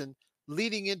season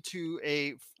leading into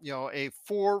a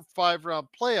 4 5 round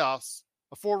playoffs,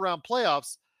 a 4 round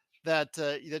playoffs that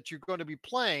you're going to be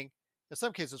playing. In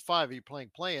some cases, 5 of you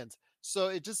playing play-ins. So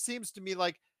it just seems to me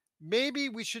like maybe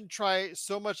we shouldn't try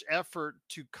so much effort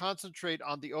to concentrate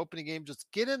on the opening game. Just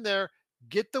get in there,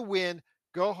 get the win,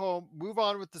 go home, move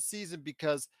on with the season,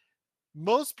 because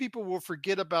most people will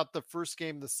forget about the first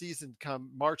game of the season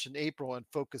come March and April and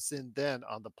focus in then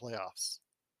on the playoffs.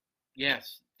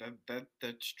 Yes,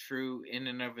 that's true in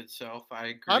and of itself. I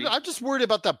I'm, agree. I'm just worried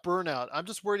about that burnout. I'm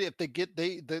just worried if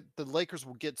the Lakers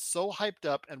will get so hyped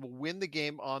up and will win the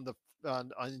game on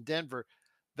Denver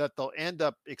that they'll end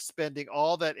up expending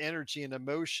all that energy and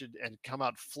emotion and come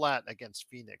out flat against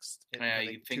Phoenix. I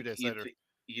You think 2 think days later.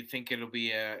 you think it'll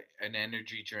be an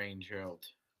energy drain, Gerald?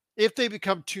 If they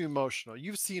become too emotional,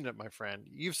 you've seen it, my friend.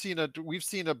 You've seen it. We've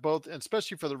seen it both, and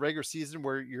especially for the regular season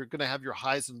where you're going to have your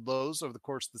highs and lows over the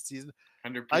course of the season.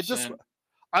 Hundred I just, percent.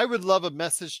 I would love a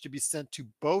message to be sent to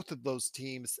both of those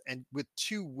teams, and with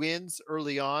 2 wins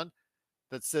early on,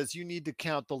 that says you need to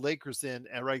count the Lakers in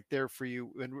and right there for you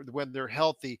when they're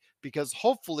healthy, because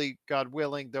hopefully, God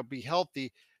willing, they'll be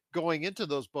healthy going into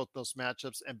both those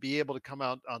matchups and be able to come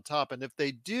out on top. And if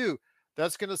they do,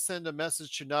 that's going to send a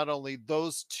message to not only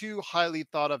those 2 highly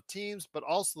thought of teams, but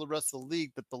also the rest of the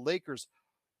league that the Lakers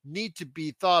need to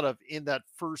be thought of in that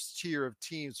first tier of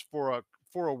teams for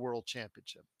a world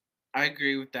championship. I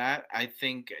agree with that. I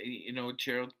think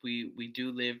Gerald, we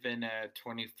do live in a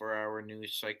 24-hour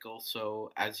news cycle.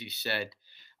 So as you said,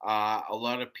 a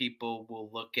lot of people will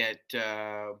look at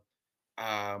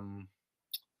um,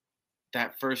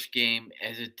 that first game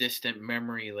as a distant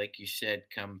memory, like you said,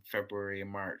 come February and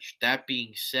March. That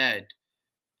being said,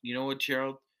 you know what,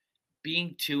 Gerald?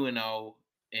 Being 2-0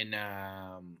 in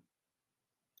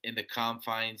the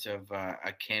confines of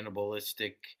a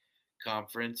cannibalistic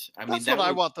conference. I mean, That's what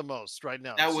I want the most right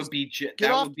now. that It's would just be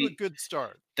get off to a good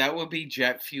start. that would be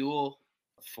jet fuel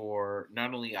for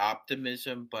not only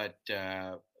optimism but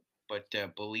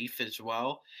belief as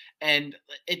well. And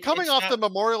Coming it's off not. the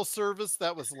memorial service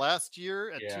that was last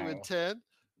year at 2 Yeah. and 10,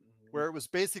 Mhm. where it was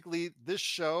basically this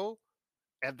show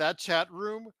and that chat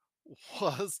room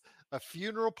was a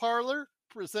funeral parlor,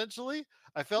 essentially.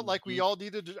 I felt like we Mhm. all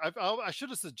needed to. I should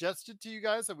have suggested to you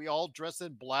guys that we all dress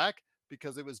in black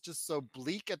because it was just so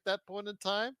bleak at that point in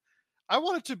time. I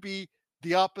want it to be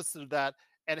the opposite of that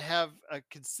and have a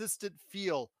consistent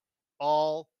feel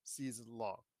all season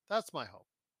long. That's my hope.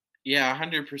 Yeah,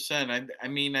 100%. I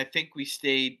mean, I think we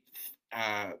stayed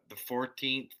the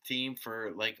 14th team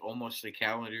for like almost a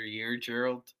calendar year,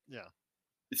 Gerald. Yeah.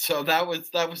 So that was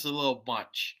a little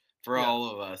much for Yeah. all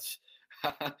of us.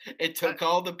 It I, took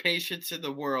all the patience in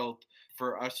the world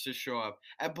for us to show up.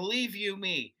 And believe you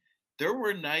me, there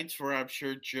were nights where I'm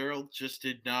sure Gerald just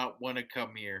did not want to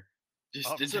come here.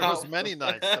 Just did there was not. many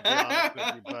nights, to be honest with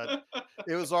you, but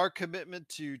it was our commitment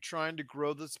to trying to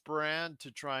grow this brand,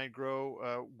 to try and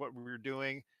grow what we were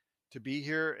doing, to be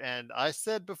here. And I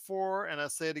said before, and I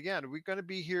say it again, we're going to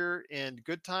be here in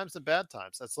good times and bad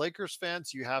times. As Lakers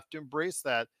fans, you have to embrace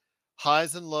that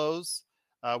highs and lows.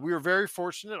 We were very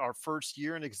fortunate our first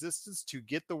year in existence to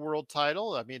get the world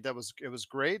title. I mean, it was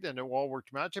great and it all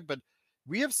worked magic. But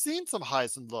we have seen some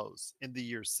highs and lows in the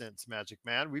years since, Magic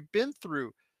Man. We've been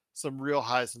through some real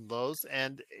highs and lows.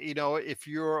 And if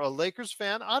you're a Lakers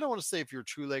fan, I don't want to say if you're a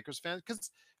true Lakers fan, because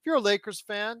if you're a Lakers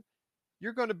fan,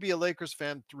 you're going to be a Lakers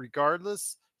fan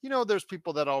regardless. There's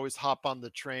people that always hop on the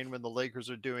train when the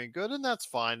Lakers are doing good, and that's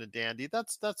fine and dandy.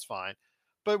 That's fine.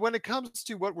 But when it comes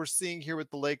to what we're seeing here with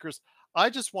the Lakers,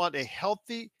 I just want a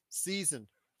healthy season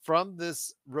from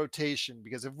this rotation,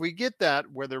 because if we get that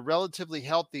where they're relatively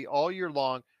healthy all year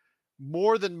long,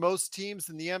 more than most teams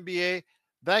in the NBA,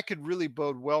 that could really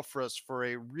bode well for us for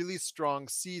a really strong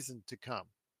season to come.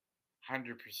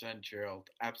 100%, Gerald.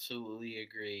 Absolutely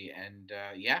agree. And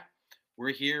yeah,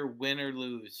 we're here, win or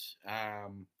lose.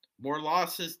 More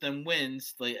losses than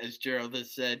wins, like as Gerald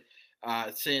has said,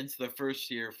 since the first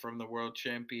year from the World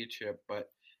Championship. But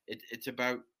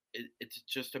it's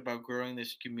just about growing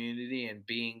this community and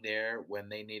being there when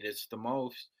they need us the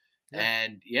most. Yeah.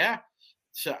 And yeah,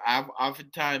 so I've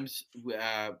oftentimes,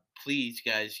 please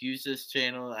guys, use this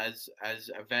channel as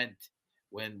a vent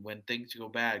when things go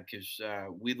bad, because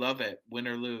we love it, win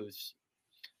or lose.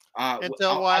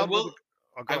 Intel I Wild with will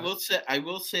a, oh, go ahead. I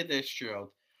will say this, Gerald.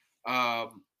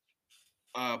 Um,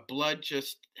 Blood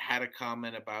just had a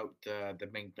comment about the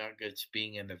McNuggets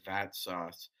being in the vat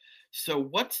sauce. So,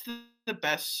 what's the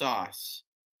best sauce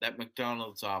that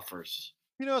McDonald's offers?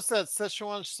 It's that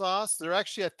Szechuan sauce. They're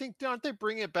actually, I think, aren't they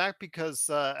bringing it back? Because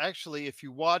actually, if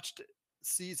you watched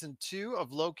season 2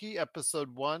 of Loki,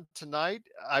 episode 1 tonight,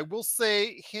 I will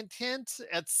say, hint, hint,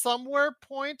 at somewhere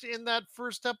point in that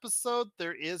first episode,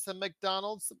 there is a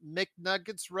McDonald's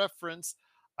McNuggets reference.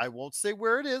 I won't say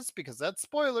where it is because that's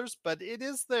spoilers, but it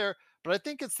is there. But I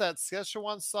think it's that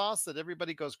Szechuan sauce that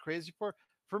everybody goes crazy for.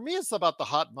 For me, it's about the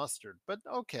hot mustard, but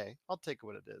okay, I'll take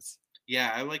what it is.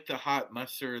 Yeah, I like the hot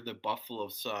mustard, the buffalo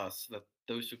sauce.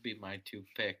 Those would be my two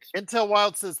picks. Intel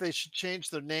Wild says they should change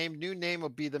their name. New name will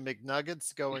be the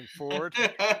McNuggets going forward.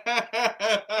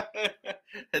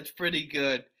 That's pretty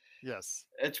good. Yes.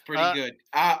 That's pretty good.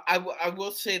 I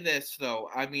will say this though.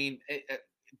 I mean,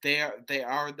 they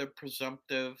are the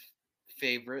presumptive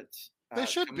favorites. They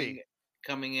should be.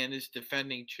 Coming in as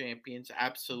defending champions.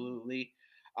 Absolutely.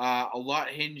 A lot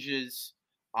hinges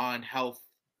on health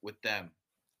with them.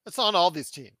 It's on all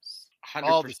these teams.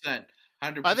 All these teams.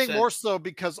 100%. 100%. I think more so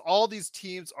because all these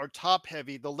teams are top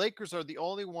heavy. The Lakers are the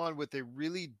only one with a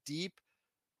really deep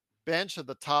bench of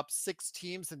the top 6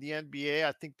 teams in the NBA.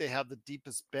 I think they have the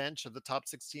deepest bench of the top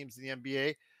 6 teams in the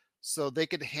NBA. So they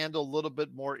could handle a little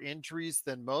bit more injuries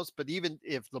than most. But even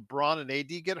if LeBron and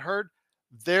AD get hurt,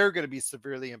 they're going to be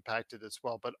severely impacted as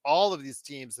well. But all of these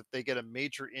teams, if they get a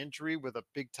major injury with a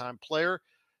big time player,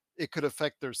 it could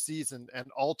affect their season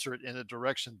and alter it in a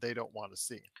direction they don't want to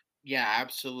see. Yeah,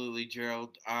 absolutely,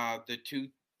 Gerald. The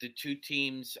two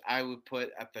teams I would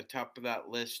put at the top of that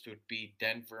list would be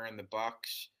Denver and the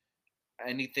Bucks.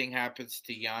 Anything happens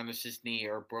to Giannis's knee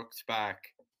or Brooks' back,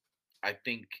 I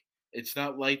think it's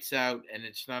not lights out and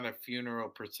it's not a funeral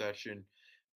procession,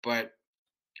 but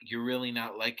you're really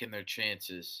not liking their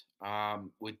chances.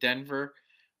 With Denver,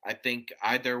 I think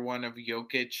either one of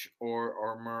Jokic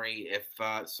or Murray, if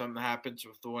something happens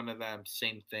with one of them,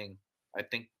 same thing. I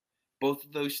think both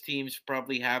of those teams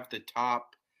probably have the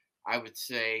top, I would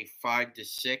say 5 to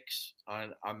 6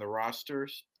 on the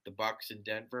rosters, the Bucks and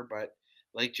Denver. But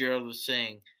like Gerald was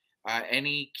saying,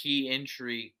 any key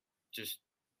injury just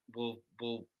will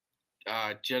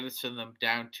jettison them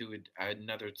down to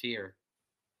another tier.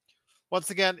 Once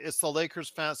again, it's the Lakers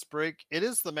Fast Break. It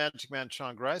is the Magic Man,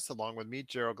 Sean Grice, along with me,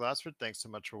 Gerald Glassford. Thanks so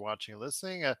much for watching and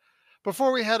listening.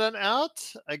 Before we head on out,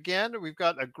 again, we've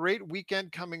got a great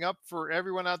weekend coming up for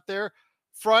everyone out there.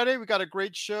 Friday, we got a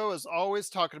great show, as always,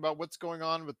 talking about what's going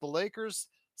on with the Lakers.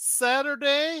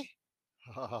 Saturday,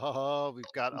 oh, we've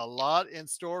got a lot in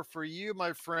store for you,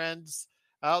 my friends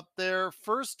out there.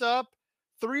 First up,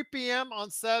 3 p.m. on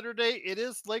Saturday, it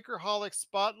is Lakerholic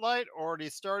Spotlight. Already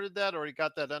started that, already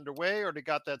got that underway, already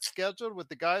got that scheduled with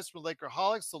the guys from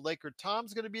Lakerholics. So Laker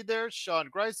Tom's going to be there. Sean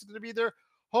Grice is going to be there.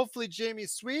 Hopefully Jamie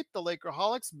Sweet, the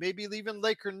Lakerholics, maybe even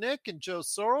Laker Nick and Joe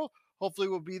Sorrell. Hopefully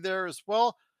will be there as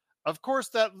well. Of course,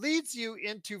 that leads you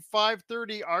into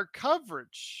 5:30, our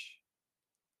coverage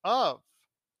of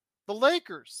the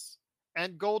Lakers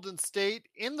and Golden State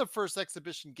in the first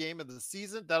exhibition game of the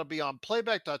season. That'll be on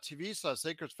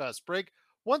playback.tv/Lakers Fast Break.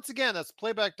 Once again, that's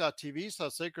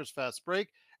playback.tv/Lakers Fast Break.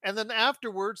 And then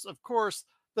afterwards, of course,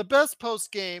 the best post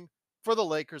game for the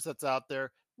Lakers that's out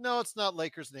there. No, it's not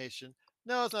Lakers Nation.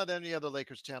 No, it's not any other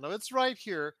Lakers channel. It's right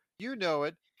here. You know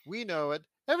it. We know it.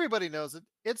 Everybody knows it.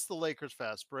 It's the Lakers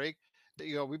Fast Break.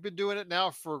 We've been doing it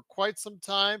now for quite some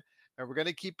time, and we're going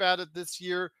to keep at it this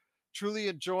year. Truly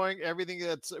enjoying everything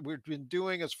that's we've been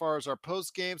doing as far as our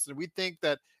post games, and we think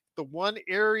that the one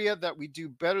area that we do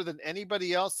better than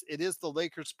anybody else, it is the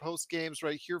Lakers post games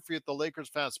right here for you at the Lakers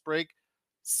Fast Break.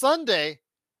 Sunday,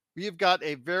 we've got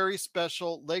a very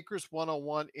special Lakers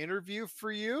 101 interview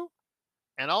for you.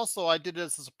 And also, I did it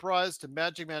as a surprise to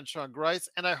Magic Man Sean Grice,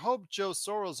 and I hope Joe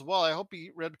Soros as well. I hope he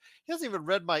read. He hasn't even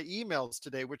read my emails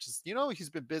today, which is, he's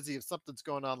been busy if something's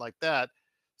going on like that.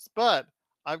 But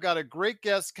I've got a great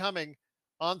guest coming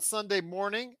on Sunday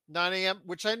morning, 9 a.m.,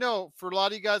 which I know for a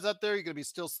lot of you guys out there, you're going to be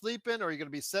still sleeping or you're going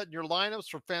to be setting your lineups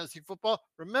for fantasy football.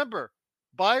 Remember,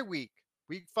 bye week,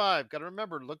 week 5. Got to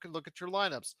remember, look at your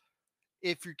lineups.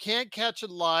 If you can't catch it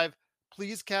live,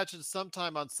 please catch it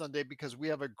sometime on Sunday because we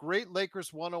have a great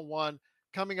Lakers 101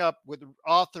 coming up with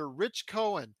author Rich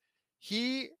Cohen.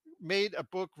 He made a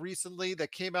book recently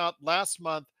that came out last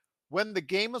month, When the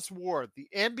Game is War, the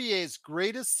NBA's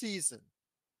greatest season,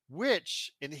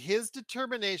 which, in his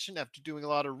determination, after doing a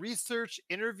lot of research,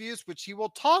 interviews, which he will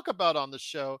talk about on the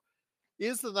show,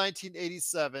 is the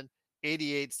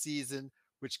 1987-88 season,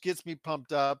 which gets me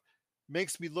pumped up.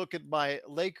 Makes me look at my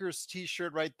Lakers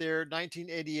t-shirt right there,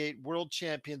 1988 World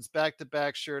Champions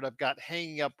back-to-back shirt I've got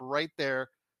hanging up right there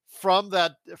from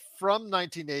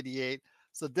 1988.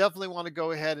 So definitely want to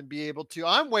go ahead and be able to.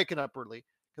 I'm waking up early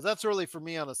because that's early for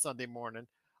me on a Sunday morning.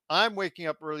 I'm waking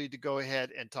up early to go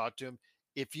ahead and talk to him.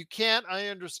 If you can't, I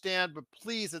understand, but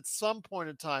please, at some point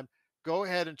in time, go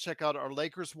ahead and check out our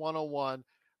Lakers 101.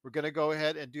 We're going to go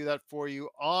ahead and do that for you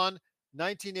on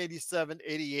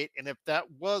 1987-88. And if that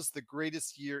was the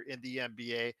greatest year in the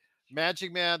NBA,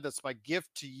 Magic Man, that's my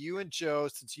gift to you and Joe,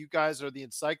 since you guys are the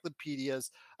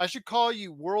encyclopedias. I should call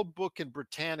you World Book and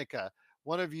Britannica.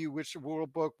 One of you, which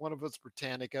World Book, one of us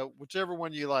Britannica, whichever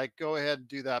one you like, go ahead and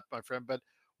do that, my friend. But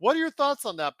what are your thoughts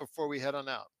on that before we head on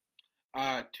out?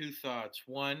 Two thoughts.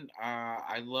 One,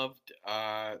 I loved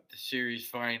the series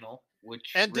final,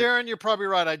 which And Darren, you're probably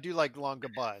right. I do like long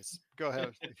goodbyes. Go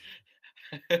ahead.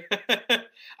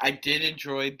 I did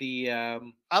enjoy the.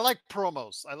 I like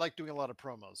promos. I like doing a lot of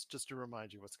promos, just to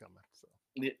remind you what's coming. So.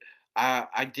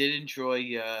 I did enjoy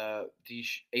the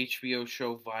HBO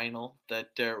show Vinyl that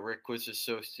Rick was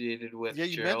associated with. Yeah,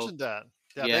 you Gerald. mentioned that.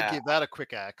 Yeah, they gave that a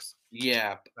quick axe.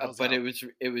 Yeah, but it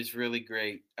was really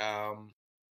great.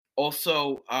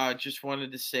 Also, just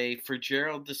wanted to say for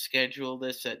Gerald to schedule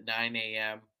this at 9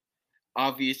 a.m.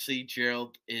 Obviously,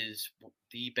 Gerald is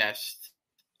the best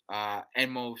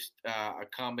and most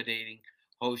accommodating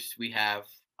host we have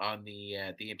on the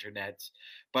internet.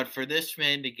 But for this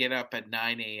man to get up at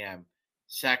 9 a.m.,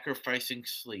 sacrificing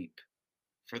sleep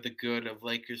for the good of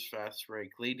Lakers Fast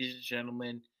Break, ladies and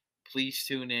gentlemen, please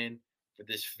tune in for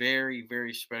this very,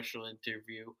 very special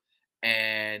interview.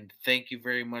 And thank you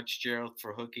very much, Gerald,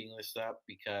 for hooking us up,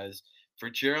 because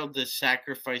for Gerald to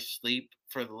sacrifice sleep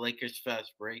for the Lakers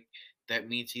Fast Break, that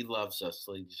means he loves us,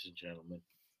 ladies and gentlemen.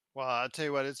 Well, I'll tell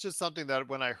you what, it's just something that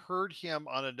when I heard him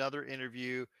on another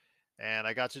interview and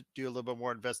I got to do a little bit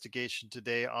more investigation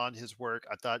today on his work,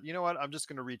 I thought, you know what, I'm just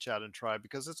going to reach out and try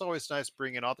because it's always nice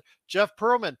bringing author Jeff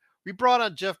Pearlman. We brought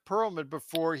on Jeff Pearlman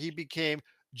before he became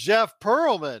Jeff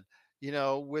Pearlman,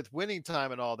 with Winning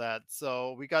Time and all that.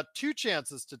 So we got 2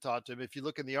 chances to talk to him. If you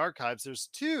look in the archives, there's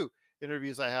 2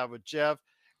 interviews I have with Jeff.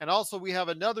 And also we have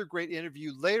another great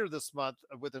interview later this month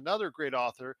with another great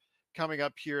author coming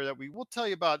up here that we will tell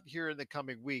you about here in the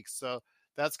coming weeks. So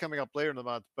that's coming up later in the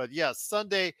month. But yes,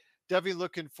 Sunday, definitely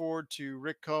looking forward to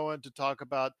Rick Cohen to talk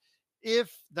about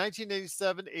if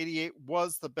 1987-88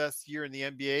 was the best year in the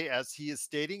NBA, as he is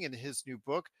stating in his new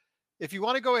book. If you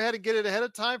want to go ahead and get it ahead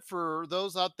of time for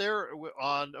those out there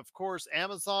on, of course,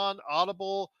 Amazon,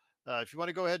 Audible, if you want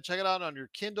to go ahead and check it out on your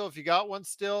Kindle, if you got one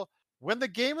still, When the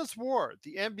Game is War,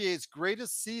 the NBA's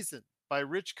greatest season by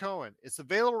Rich Cohen. It's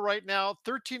available right now,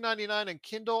 $13.99 on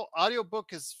Kindle.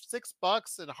 Audiobook is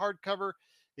 $6 and hardcover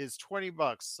is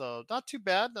 $20. So not too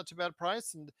bad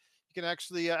price. And you can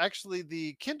actually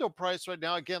the Kindle price right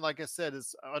now, again, like I said,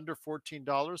 is under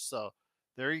 $14. So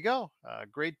there you go.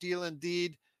 Great deal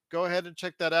indeed. Go ahead and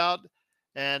check that out.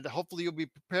 And hopefully you'll be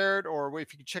prepared, or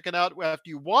if you can check it out after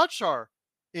you watch our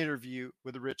interview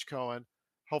with Rich Cohen,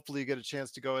 hopefully you get a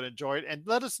chance to go and enjoy it. And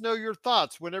let us know your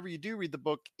thoughts whenever you do read the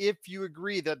book, if you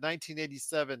agree that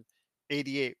 1987-88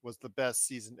 was the best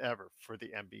season ever for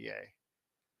the NBA.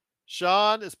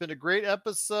 Sean, it's been a great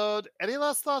episode. Any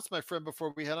last thoughts, my friend,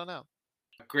 before we head on out?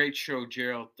 Great show,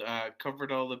 Gerald.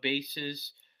 Covered all the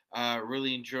bases.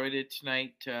 Really enjoyed it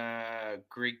tonight.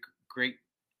 Great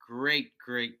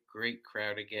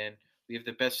crowd again. We have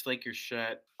the best Lakers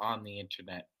shot on the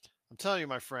internet. I'm telling you,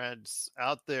 my friends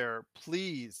out there,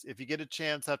 please, if you get a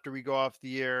chance after we go off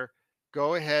the air,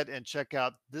 go ahead and check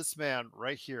out this man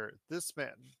right here. This,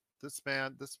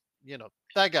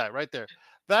 that guy right there.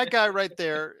 That guy right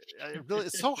there. Really,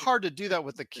 it's so hard to do that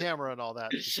with the camera and all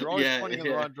that because you're always Yeah, pointing in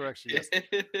the yeah. wrong direction. Yes.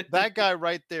 That guy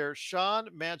right there, Sean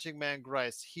Manching Man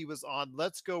Grice, he was on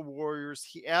Let's Go Warriors.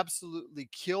 He absolutely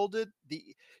killed it.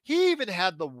 He even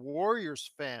had the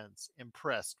Warriors fans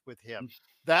impressed with him.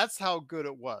 That's how good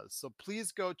it was. So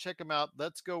please go check him out.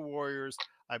 Let's Go Warriors.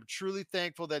 I'm truly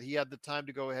thankful that he had the time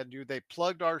to go ahead and do. They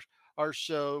plugged our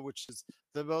show, which is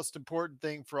the most important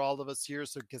thing for all of us here.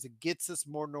 So because it gets us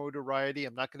more notoriety.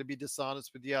 I'm not going to be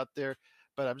dishonest with you out there,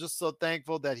 but I'm just so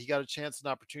thankful that he got a chance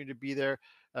and opportunity to be there.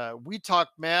 We Talk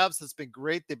Mavs has been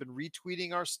great. They've been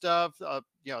retweeting our stuff.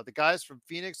 The guys from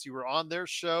Phoenix, you were on their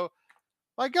show.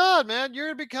 My God, man, you're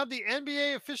going to become the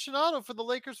NBA aficionado for the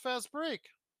Lakers Fast Break.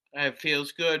 It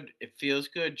feels good. It feels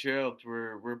good, Gerald.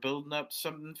 We're building up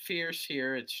something fierce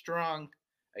here. It's strong.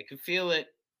 I can feel it.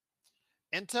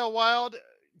 Intel Wild,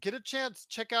 get a chance,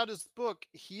 check out his book.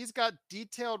 He's got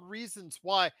detailed reasons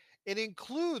why. It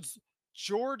includes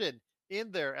Jordan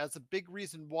in there as a big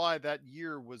reason why that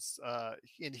year was,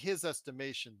 in his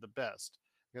estimation, the best.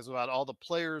 Because about all the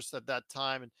players at that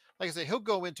time. And like I say, he'll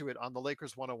go into it on the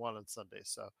Lakers 101 on Sunday.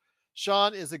 So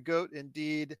Sean is a GOAT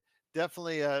indeed.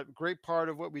 Definitely a great part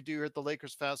of what we do here at the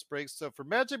Lakers Fast Break. So for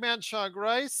Magic Man Sean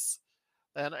Grice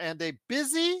and a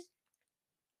busy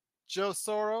Joe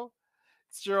Soro,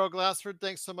 it's Gerald Glassford.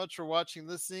 Thanks so much for watching,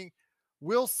 listening.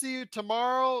 We'll see you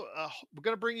tomorrow. We're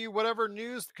going to bring you whatever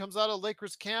news comes out of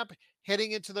Lakers camp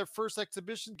heading into their first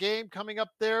exhibition game coming up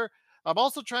there. I'm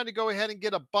also trying to go ahead and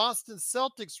get a Boston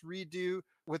Celtics redo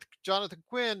with Jonathan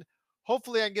Quinn.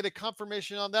 Hopefully, I can get a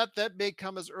confirmation on that. That may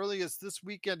come as early as this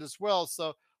weekend as well.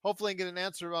 So hopefully, I can get an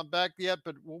answer on back yet,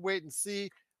 but we'll wait and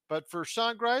see. But for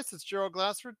Sean Grice, it's Gerald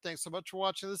Glassford. Thanks so much for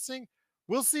watching, listening.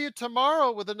 We'll see you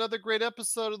tomorrow with another great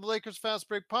episode of the Lakers Fast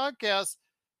Break Podcast,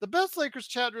 the best Lakers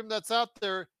chat room that's out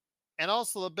there, and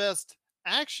also the best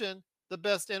action, the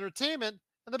best entertainment,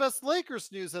 and the best Lakers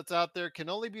news that's out there can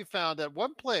only be found at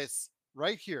one place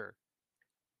right here,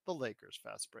 the Lakers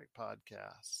Fast Break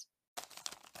Podcast.